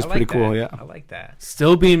for. It is I like pretty cool, that. yeah. I like that.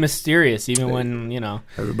 Still being mysterious, even when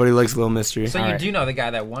Everybody likes a little mystery. So All you right. do know the guy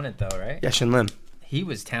that won it, though, right? Yeah, Shin Lim. He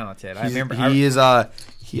was talented. I He's- remember.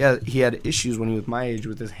 He had issues when he was my age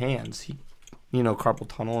with his hands. He, carpal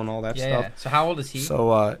tunnel and all that Yeah. stuff. So how old is he?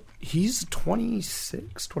 So he's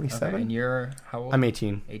 26, 27. Okay, and you're how old? I'm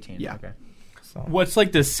 18. 18. Yeah. Okay. So. what's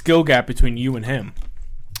like the skill gap between you and him?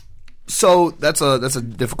 So that's a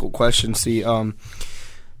difficult question. See,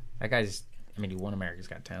 That guy's I mean, he won America's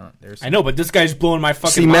Got Talent. I know, but this guy's blowing my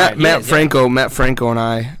fucking See, mind. Matt Franco and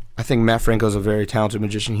I think Matt Franco's a very talented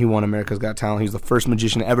magician. He won America's Got Talent. He's the first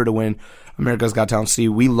magician ever to win America's Got Talent. See,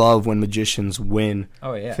 we love when magicians win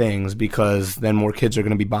things because then more kids are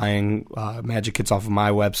going to be buying magic kits off of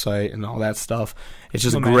my website and all that stuff. It's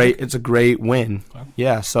just it's a great win. Wow.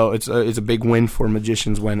 Yeah, so it's a big win for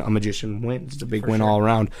magicians when a magician wins. It's a big win all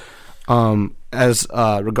around. As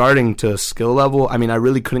regarding to skill level, I mean, I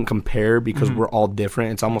really couldn't compare because we're all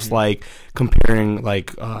different. It's almost like comparing,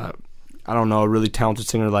 like, I don't know, a really talented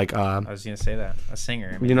singer like... I was going to say that. A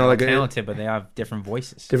singer. I mean, you know, like talented, but they have different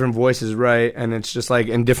voices. Different voices, right. And it's just like,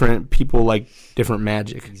 and different people like different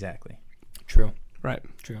magic. Exactly. True. Right.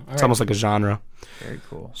 True. All it's right. almost like a genre. Very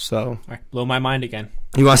cool. So... All right. Blow my mind again.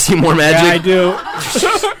 You want to see more magic? Yeah, I do.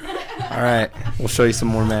 All right. We'll show you some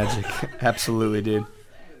more magic. Absolutely, dude.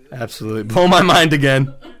 Absolutely. Blow my mind again.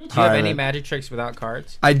 Do you have any magic tricks without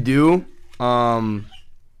cards? I do.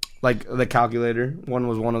 Like the calculator. One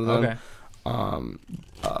was one of them. Okay.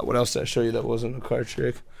 What else did I show you that wasn't a card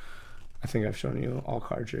trick? I think I've shown you all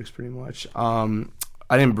card tricks pretty much. I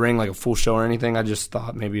didn't bring like a full show or anything. I just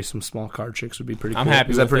thought maybe some small card tricks would be pretty cool. I'm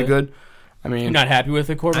happy. Is that with pretty it. good? I mean, you're not happy with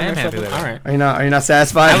it, Corbin? I am happy with it. All right. Are you not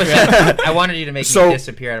satisfied? I wanted you to make me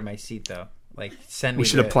disappear out of my seat, though. Like, send me. We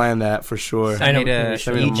should have planned that for sure. Send me to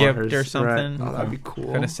Egypt Mars, or something. Right. Oh, that'd be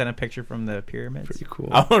cool. Gonna send a picture from the pyramids. Pretty cool.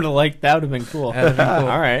 I would have liked that. Would have been cool. That'd have been cool.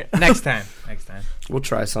 All right. Next time. We'll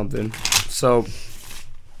try something. So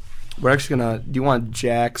we're actually gonna. Do you want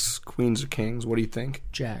jacks, queens, or kings? What do you think?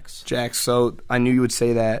 Jacks. Jacks. So I knew you would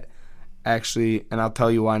say that. Actually, and I'll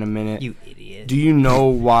tell you why in a minute. You idiot. Do you know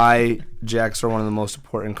why jacks are one of the most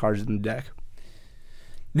important cards in the deck?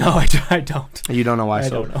 No, I don't. You don't know why? I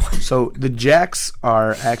don't know. So the jacks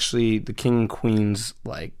are actually the king and queen's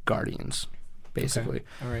like guardians, basically. Okay.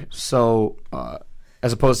 All right. So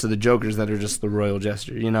as opposed to the jokers that are just the royal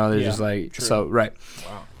jester, you know, they're just like true. so right.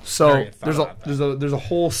 Wow. So there's a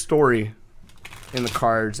whole story in the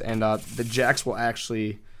cards, and the jacks will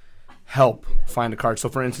actually help find a card. So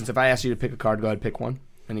for instance, if I ask you to pick a card, go ahead and pick one.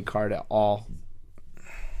 Any card at all.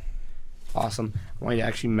 Awesome. I want you to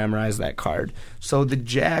actually memorize that card. So the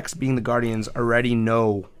jacks, being the guardians, already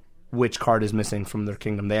know which card is missing from their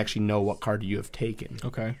kingdom. They actually know what card you have taken.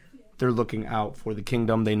 Okay. They're looking out for the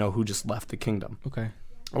kingdom. They know who just left the kingdom. Okay.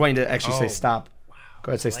 I want you to actually say stop. Wow.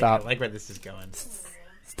 Go ahead, say stop. I like where this is going.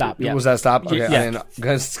 Stop. Yeah. Was that stop? Okay. Yeah. I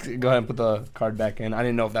didn't, go ahead and put the card back in. I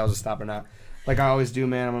didn't know if that was a stop or not. Like I always do,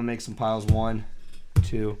 man. I'm gonna make some piles. 1,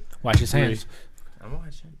 2. Watch his hands. I'm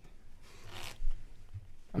watching.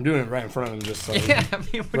 I'm doing it right in front of him, just so. Yeah, I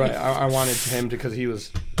mean, right. I wanted him to, because he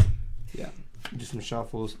was. Yeah. Do some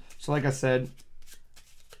shuffles. So, like I said,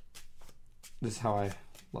 this is how I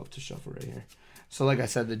love to shuffle right here. So, like I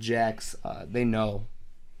said, the jacks, they know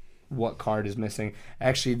what card is missing.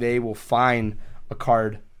 Actually, they will find a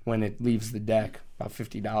card when it leaves the deck, about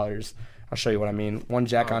 $50. I'll show you what I mean. One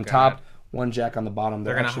jack on top, one jack on the bottom.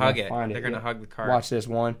 They're gonna hug it. They're gonna hug the card. Watch this.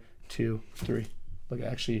 1, 2, 3. Look,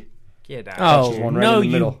 actually. Get out. Oh, one right no, in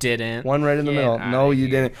the middle. you didn't. One right in the middle. No, you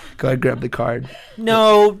didn't. Go ahead, grab the card.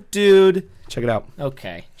 No, dude. Check it out.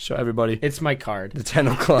 Okay. Show everybody. It's my card. The 10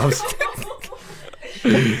 of clubs.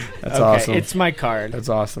 That's awesome. It's my card. That's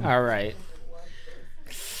awesome. All right.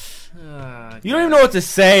 You don't even know what to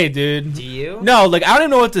say, dude. Do you? No, like, I don't even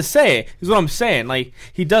know what to say, is what I'm saying. Like,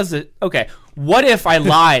 he does it. Okay, what if I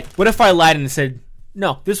lied? What if I lied and said,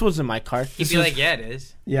 no, this wasn't my card? He'd be like, yeah, it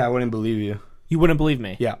is. Yeah, I wouldn't believe you. You wouldn't believe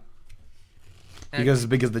me? Yeah. Because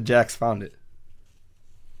the jacks found it.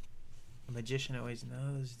 A magician always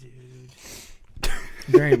knows, dude.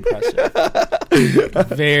 Very impressive.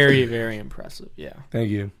 Very, very impressive. Yeah. Thank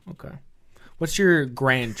you. Okay. What's your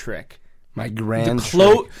grand trick? My grand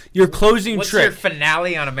trick. Your closing What's trick. your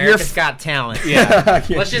finale on America's Got Talent? Yeah.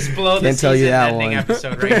 Let's just blow the season-ending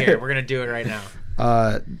episode right here. We're going to do it right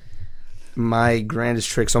now. My grandest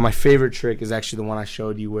trick. So my favorite trick is actually the one I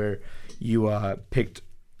showed you where you picked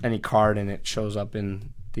any card and it shows up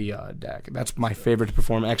in the deck. That's my favorite to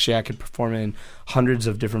perform. Actually, I could perform in hundreds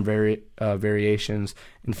of different variations.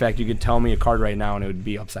 In fact, you could tell me a card right now and it would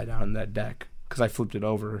be upside down in that deck because I flipped it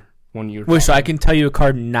over when you were talking. Wait, so I can tell you a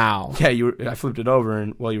card now? Yeah, I flipped it over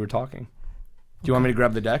while you were talking. Do you want me to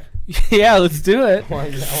grab the deck? Yeah, let's do it. I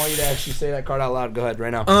want you to actually say that card out loud. Go ahead, right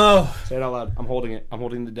now. Oh. Say it out loud. I'm holding it. I'm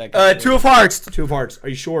holding the deck. 2 of hearts. 2 of hearts. Are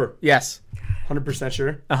you sure? Yes. 100%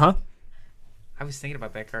 sure? Uh-huh. I was thinking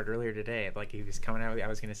about that card earlier today. Like, he was coming out. I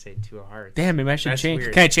was going to say 2 of hearts. Damn, maybe I should That's change.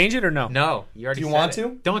 weird. Can I change it or no? No, you already Do you said want it.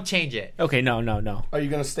 to? Don't change it. Okay, no. Are you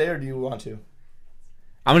going to stay or do you want to?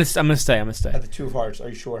 I'm gonna stay. At the 2 of hearts. Are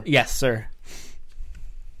you sure? Yes, sir.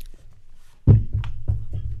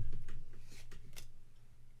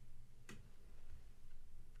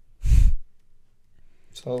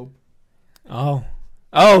 hope.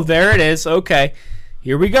 Oh, there it is. Okay,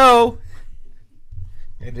 here we go.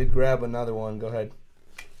 I did grab another one. Go ahead.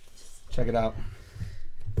 Check it out.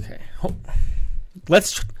 Okay,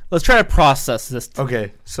 let's try to process this.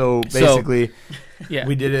 Okay, so basically, Yeah.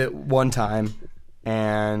 we did it one time,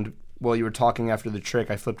 and while you were talking after the trick,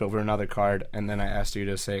 I flipped over another card, and then I asked you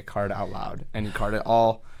to say a card out loud, and you card it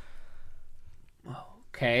all,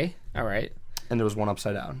 Okay. All right. and there was one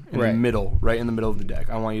upside down in Right. the middle, right in the middle of the deck.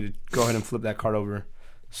 I want you to go ahead and flip that card over,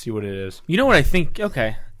 see what it is. You know what I think?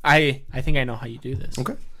 Okay. I think I know how you do this.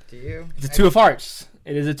 Okay. Do you? It's a 2 of hearts.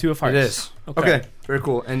 It is a 2 of hearts. It is. Okay. Very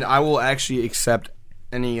cool. And I will actually accept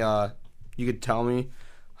any. You could tell me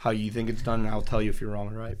how you think it's done, and I'll tell you if you're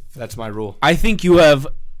wrong or right. That's my rule. I think you have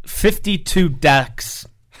 52 decks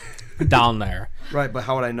down there. Right, but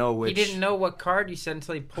how would I know which? He didn't know what card you said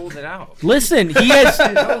until he pulled it out. Listen, he has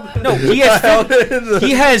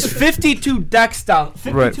he has 52 decks down.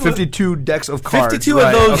 52 Right, 52 decks of cards. 52 right,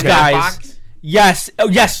 of those okay. guys. Box? Yes. Oh,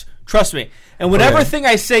 yes. Trust me. And whatever Okay. thing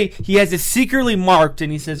I say, he has it secretly marked,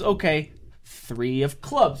 and he says, "Okay, 3 of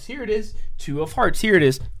clubs. Here it is. 2 of hearts. Here it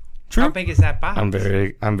is." True. How big is that box? I'm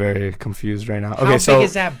very confused right now. How Okay, big so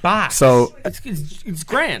is that box? so It's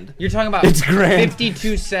grand. You're talking about It's grand.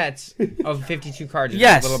 52 sets of 52 cards in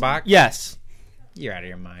Yes. a little box? Yes. You're out of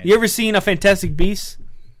your mind. You ever seen a Fantastic Beast?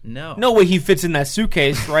 No. No way he fits in that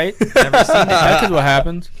suitcase, right? Never seen it. That's what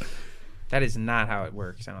happens. That is not how it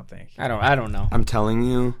works, I don't think. I don't know. I'm telling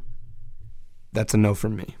you, that's a no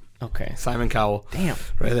from me. Okay. Simon Cowell, Damn.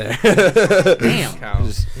 right there. Damn. Cow.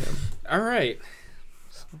 All right.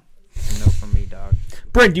 No from me, dog.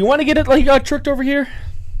 Brent, do you want to get it like you got tricked over here?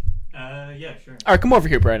 Yeah, sure. All right, come over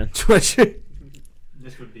here, Brandon. This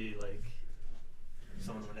would be like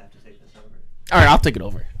someone would have to take this over. All right, I'll take it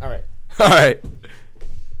over. All right. All right.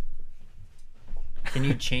 Can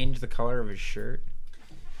you change the color of his shirt?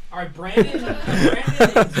 All right, Brandon is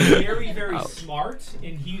very, very smart,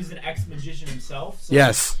 and he's an ex-magician himself. So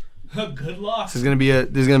Yes. good luck. This is gonna be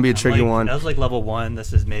a tricky one. That was like level 1.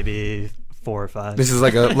 This is maybe 4 or 5. This is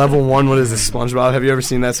like a level 1. What is this, SpongeBob? Have you ever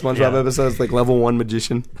seen that SpongeBob Yeah. episode? It's like level 1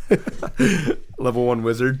 magician, level 1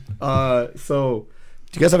 wizard. So,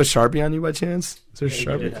 do you guys have a Sharpie on you by chance? Is there a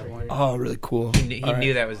did Sharpie? have one. Oh, really cool. He All right.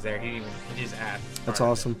 knew that was there. He just asked. That's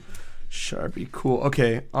awesome. Sharpie, cool.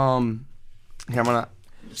 Okay. Here, I'm gonna.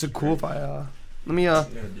 Is it cool if I let me I'm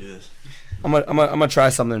gonna try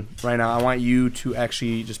something right now. I want you to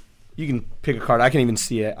actually just. You can pick a card. I can even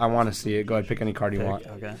see it. I want to see it. Go ahead, pick any card you want.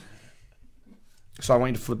 Okay. So I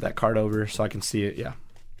want you to flip that card over so I can see it. Yeah.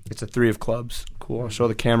 It's a 3 of clubs. Cool. I'll show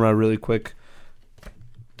the camera really quick.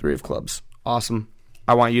 3 of clubs. Awesome.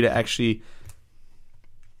 I want you to actually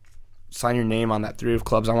sign your name on that 3 of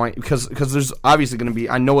clubs. I want because there's obviously going to be.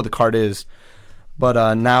 I know what the card is,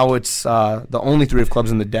 but now it's the only 3 of clubs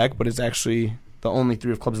in the deck, but it's actually the only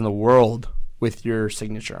 3 of clubs in the world with your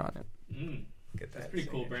signature on it. Get that. That's pretty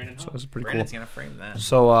cool, Brandon. So it's pretty Brandon's cool. gonna frame that.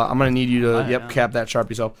 So I'm gonna need you to Oh, yeah. cap that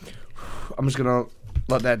Sharpie. So I'm just gonna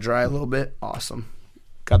let that dry a little bit. Awesome.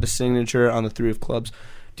 Got the signature on the 3 of clubs.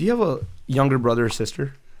 Do you have a younger brother or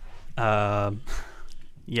sister? Yeah.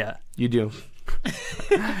 You do.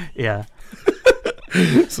 Yeah.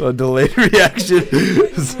 So a delayed reaction.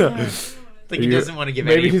 So, Like he doesn't want to give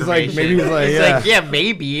maybe any he's like- information. maybe he's like, He's yeah. like, yeah,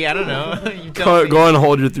 maybe. I don't know. You tell me. go and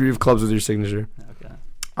hold your 3 of clubs with your signature. Okay.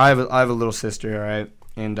 I have a little sister, all right,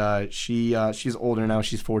 and she's older now.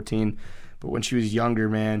 She's 14, but when she was younger,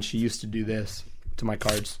 man, she used to do this to my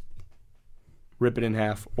cards, rip it in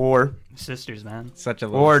half, or Sisters, man. Such a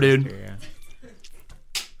little Or, dude. sister,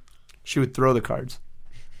 yeah. she would throw the cards.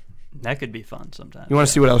 That could be fun sometimes. You want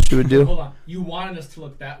to see what else she would do? Hold on. You wanted us to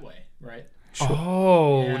look that way, right?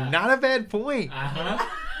 Oh, Yeah. not a bad point.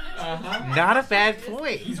 Not a bad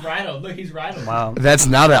point. He's right on. Look, he's right on. Wow. That's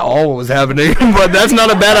not at all what was happening, but that's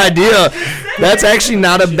not a bad idea. That's actually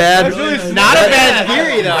not a bad. Not a bad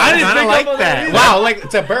theory, though. I didn't didn't pick like up on that. that either. Wow, like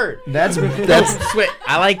it's a bird. That's Sweet.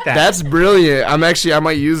 I like that. that's brilliant. I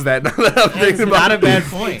might use that now that I'm It's thinking about not a it. bad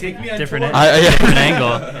point. Take me on Different, tour. different angle.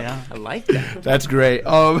 Yeah. I like that. That's great.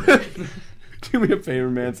 Do me a favor,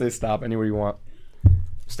 man. Say stop anywhere you want.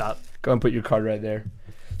 Stop. Go and put your card right there.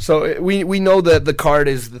 So we know that the card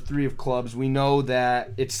is the 3 of clubs. We know that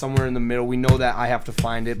it's somewhere in the middle. We know that I have to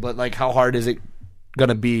find it. But like, how hard is it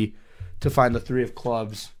gonna be to find the 3 of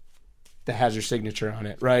clubs that has your signature on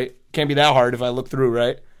it? Right? Can't be that hard if I look through,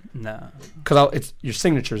 right? No. Because it's your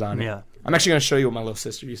signature's on it. Yeah. I'm actually gonna show you what my little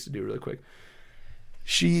sister used to do really quick.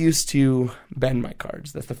 She used to bend my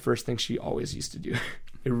cards. That's the first thing she always used to do.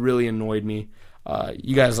 It really annoyed me.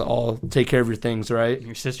 You guys all take care of your things, right?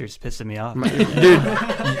 Your sister's pissing me off.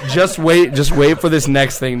 Dude, just wait for this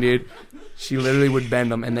next thing, dude. She literally would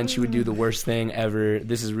bend them, and then she would do the worst thing ever.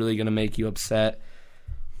 This is really going to make you upset.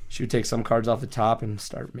 She would take some cards off the top and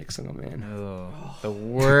start mixing them in. Oh, the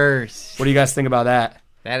worst. What do you guys think about that?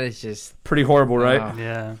 That is just Pretty horrible, right? Oh.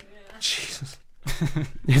 Yeah. Jesus.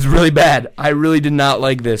 It's really bad. I really did not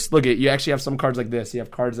like this. Look, you actually have some cards like this. You have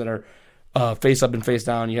cards that are face up and face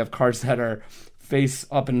down. You have cards that are face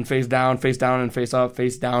up and face down and face up,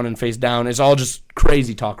 face down and face down. It's all just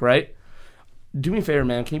crazy talk, right? Do me a favor,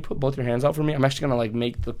 man. Can you put both your hands out for me? I'm actually going to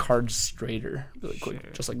make the cards straighter really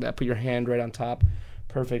quick. Just like that. Put your hand right on top.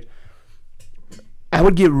 Perfect. I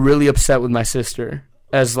would get really upset with my sister,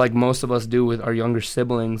 as most of us do with our younger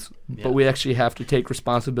siblings, but we actually have to take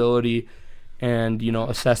responsibility and,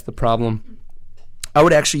 assess the problem. I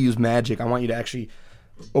would actually use magic. I want you to actually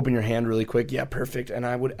open your hand really quick. Yeah, perfect. And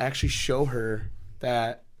I would actually show her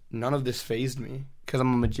that none of this fazed me because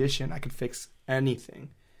I'm a magician. I could fix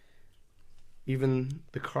anything. Even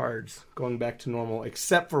the cards going back to normal,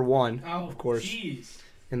 except for one, of course,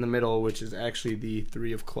 in the middle, which is actually the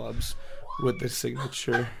 3 of clubs with the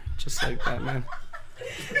signature, just like that, man.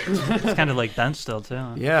 It's kind of bent still, too.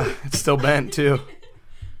 Huh? Yeah, it's still bent, too.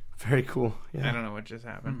 Very cool. Yeah. I don't know what just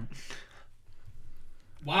happened.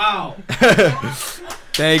 Wow.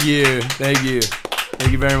 Thank you. Thank you.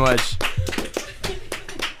 Thank you very much.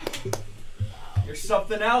 You're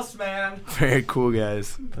something else, man. Very cool,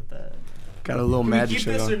 guys. Put that. Got a little Can we magic keep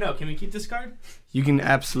show this or going. no? Can we keep this card? You can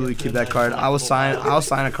absolutely keep that card. I'll sign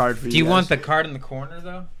a card for you. Do you guys. want the card in the corner,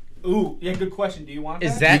 though? Ooh, yeah, good question. Do you want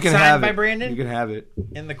Is that? that You can signed have by it. Brandon? You can have it.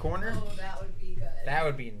 In the corner? Oh, that would be good. That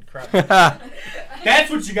would be incredible. That's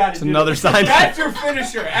what you got to do. Another sign. That's your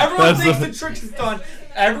finisher. Everyone That's thinks the- the trick is done.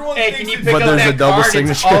 Everyone Hey, thinks can you it's pick But up there's that a double card? It's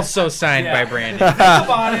signature. also signed Yeah. by Brandon. Think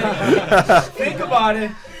about it. Think about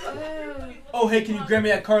it. Oh, hey, can you grab me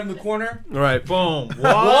that card in the corner? All right. Boom.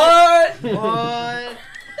 What? What?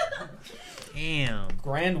 Damn.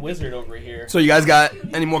 Grand wizard over here. So you guys got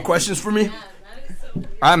any more questions for me? Man, that is so weird.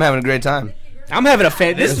 I'm having a great time. I'm having a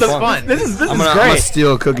fan. This It's is fun. This is I'm gonna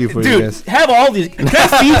steal a cookie for you Dude, guys. have all these. Can I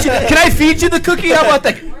feed you? Can I feed you the cookie? How about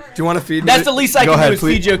that? Do you want to feed me? That's the least I Go can ahead, do is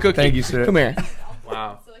please. feed you a cookie. Thank you, sir. Come here.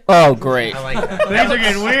 Wow. Oh, great. I like that. Things are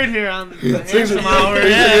getting weird here on the Things handsome are hour.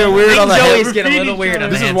 getting weird on the Things always handsome- get a little weird on the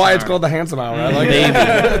This is handsome why it's hour. called the handsome hour. I like Maybe.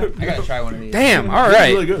 it. I gotta try one of these. Damn. All It's right.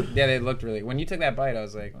 really good. Yeah, they looked really. When you took that bite, I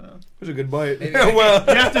was like, well. It was a good bite. Maybe- well,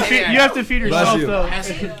 You have to feed Bless yourself, you. though.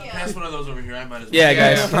 Pass one of those over here. I might as well. Yeah,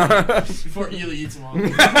 guys. Before Elie eats them all.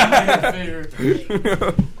 Favorite.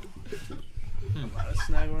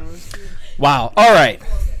 Snag one of those. Wow. All right.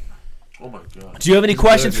 Oh my god. Do you have any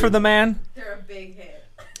questions for the man? They're a big hit.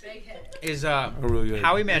 Big hit. Is really good.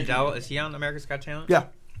 Howie Mandel, is he on America's Got Talent? Yeah.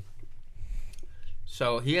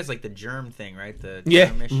 So he has the germ thing, right? The Yeah.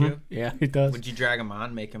 germ issue. Yeah, he does. Would you drag him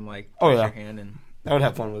on, make him Oh, raise yeah. your hand and I would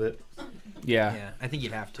have fun with it. Yeah. yeah, I think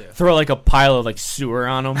you'd have to. Throw a pile of sewer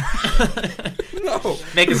on him. No.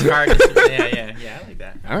 Make his card. Yeah, I like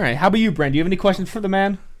that. All right. How about you, Brent? Do you have any questions for the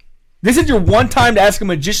man? This is your one time to ask a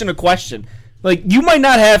magician a question. You might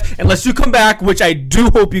not have, unless you come back, which I do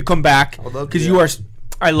hope you come back, I would love to, because yeah. you are.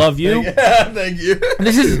 I love you. Thank you.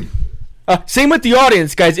 This is same with the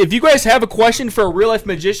audience, guys. If you guys have a question for a real life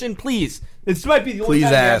magician, please. This might be the only Please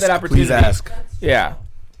time you have ask. that opportunity. Please ask. Yeah.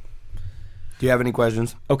 Do you have any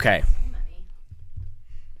questions? Okay.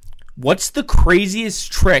 What's the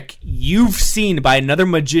craziest trick you've seen by another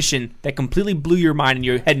magician that completely blew your mind and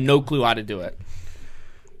you had no clue how to do it?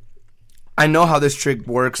 I know how this trick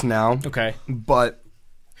works now, Okay. but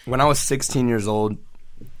when I was 16 years old,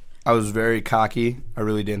 I was very cocky. I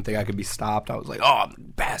really didn't think I could be stopped. I was like, oh, I'm the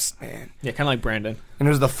best, man. Yeah, kind of like Brandon. And it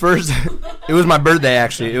was the first, it was my birthday,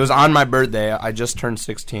 actually. It was on my birthday. I just turned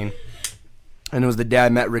 16. And it was the day I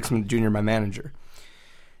met Rick Smith Jr., my manager.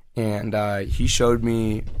 And he showed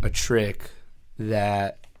me a trick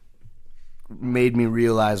that made me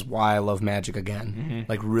realize why I love magic again.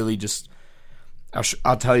 Really just,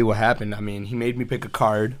 I'll tell you what happened. I mean, he made me pick a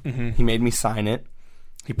card. He made me sign it.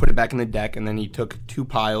 He put it back in the deck, and then he took 2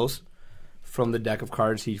 piles from the deck of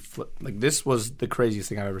cards. He flipped. This was the craziest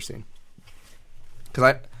thing I've ever seen.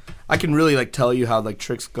 Because I can really, tell you how,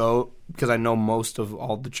 tricks go, because I know most of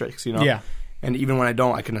all the tricks, Yeah. And even when I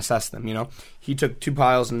don't, I can assess them, He took 2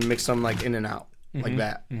 piles and mixed them, in and out, like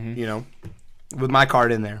that, with my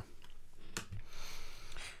card in there.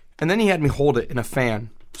 And then he had me hold it in a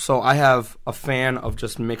fan. So I have a fan of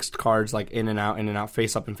just mixed cards, in and out,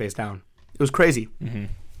 face up and face down. It was crazy.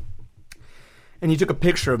 And he took a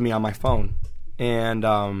picture of me on my phone. And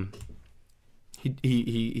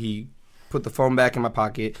he put the phone back in my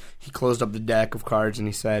pocket. He closed up the deck of cards, and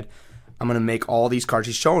he said, I'm going to make all these cards.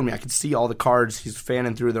 He's showing me. I can see all the cards. He's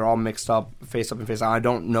fanning through. They're all mixed up and face out. I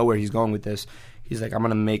don't know where he's going with this. He's like, I'm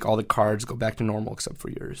going to make all the cards go back to normal except for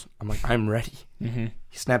yours. I'm like, I'm ready. Mm-hmm.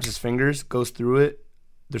 He snaps his fingers, goes through it.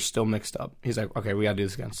 They're still mixed up. He's like, okay, we got to do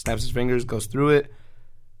this again. Snaps his fingers, goes through it.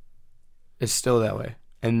 It's still that way.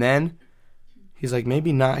 And then he's like,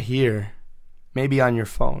 maybe not here. Maybe on your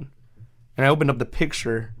phone. And I opened up the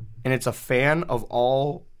picture, and it's a fan of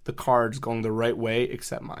all the cards going the right way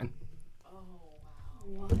except mine.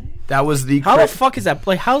 What? That was the How the fuck is that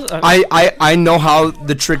play? How? I know how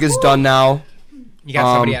the trick is done now. You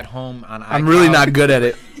got somebody at home on iCloud. I'm really not good at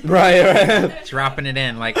it. Right. Dropping it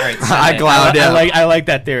in like, all right, iCloud, yeah. I like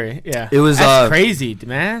that theory. Yeah, It was that's crazy,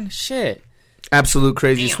 man. Shit. absolute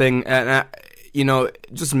craziest thing. And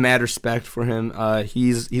just mad respect for him.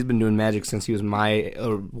 He's been doing magic since he was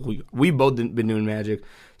we both been doing magic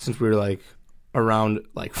since we were like around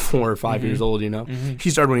like 4 or 5 years old. He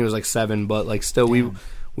started when he was like 7, but like still we've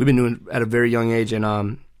been doing at a very young age.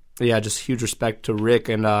 And just huge respect to Rick.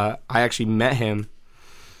 And I actually met him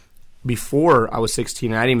before I was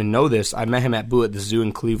 16, and I didn't even know this. I met him at the zoo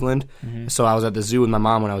in Cleveland. So I was at the zoo with my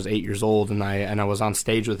mom when I was 8 years old, and I was on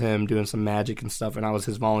stage with him doing some magic and stuff, and I was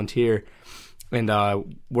his volunteer. And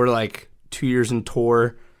we're like 2 years in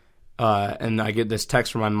tour, and I get this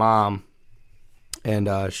text from my mom,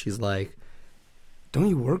 and she's like, don't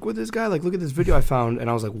you work with this guy? Like, look at this video I found. And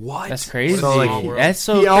I was like, what? That's crazy. So, like, That's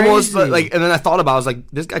so he crazy. almost, like, and then I thought about it. I was like,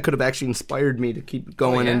 this guy could have actually inspired me to keep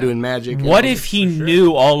going and doing magic. What if he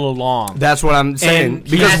knew all along? That's what I'm saying. And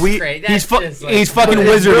because he's fucking but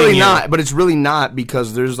wizarding it's really you. not. But it's really not,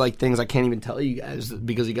 because there's like things I can't even tell you guys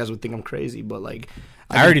because you guys would think I'm crazy. But like,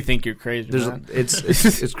 I already think you're crazy. Man.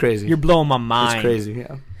 It's crazy. You're blowing my mind. It's crazy.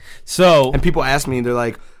 Yeah. So, and people ask me, they're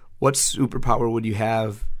like, what superpower would you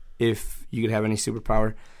have if you could have any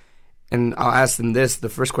superpower? And I'll ask them this. The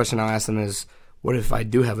first question I'll ask them is, what if I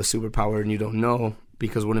do have a superpower and you don't know?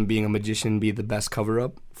 Because wouldn't being a magician be the best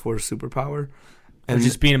cover-up for a superpower? And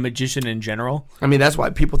just being a magician in general? I mean, that's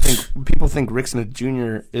why people think Rick Smith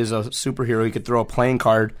Jr. is a superhero. He could throw a playing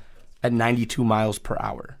card at 92 miles per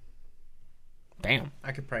hour. Damn.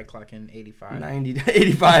 I could probably clock in 85.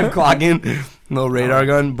 85 clock in. No radar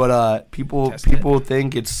gun. But people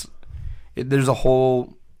think there's a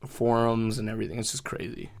whole forums and everything. It's just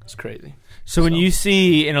crazy. It's crazy. So when you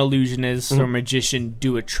see an illusionist or magician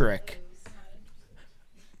do a trick,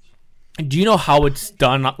 do you know how it's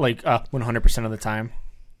done, like 100% of the time?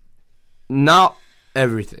 Not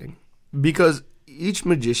everything, because each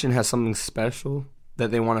magician has something special that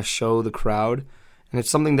they want to show the crowd, and it's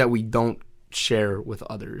something that we don't share with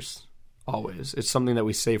others always. It's something that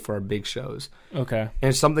we save for our big shows. Okay. And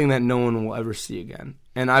it's something that no one will ever see again.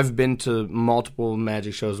 And I've been to multiple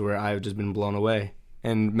magic shows where I've just been blown away.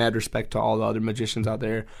 And mad respect to all the other magicians out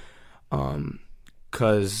there,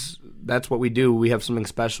 because that's what we do. We have something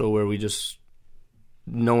special where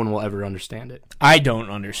no one will ever understand it. I don't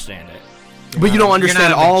understand it. But you don't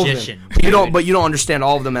understand all of them. But you don't understand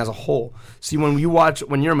all of them as a whole. See, when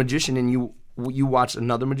you're a magician and you watch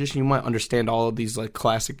another magician, you might understand all of these like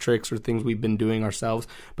classic tricks or things we've been doing ourselves.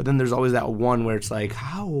 But then there's always that one where it's like,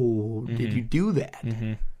 how did you do that?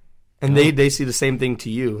 And they see the same thing to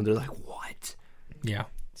you. They're like, what? Yeah.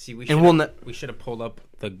 See, we should have pulled up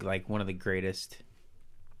one of the greatest.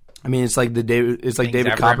 I mean, it's like David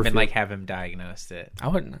Copperfield. And like have him diagnosed it. I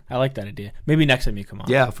wouldn't. I like that idea. Maybe next time you come on.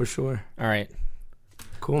 Yeah, for sure. All right.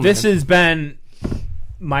 Cool. This has been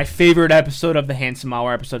my favorite episode of the Handsome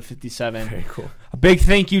Hour, episode 57. Very cool. A big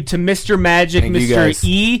thank you to Mr. Magic,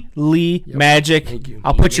 Mr. Elie Magic. Thank you.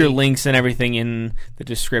 I'll put your links and everything in the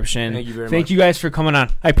description. Thank you very much. Thank you guys for coming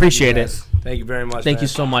on. I appreciate it. Thank you very much. Thank you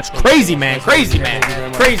so much. Crazy man. Crazy man.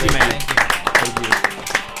 Crazy man. Thank you.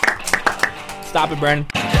 Stop it, Brandon.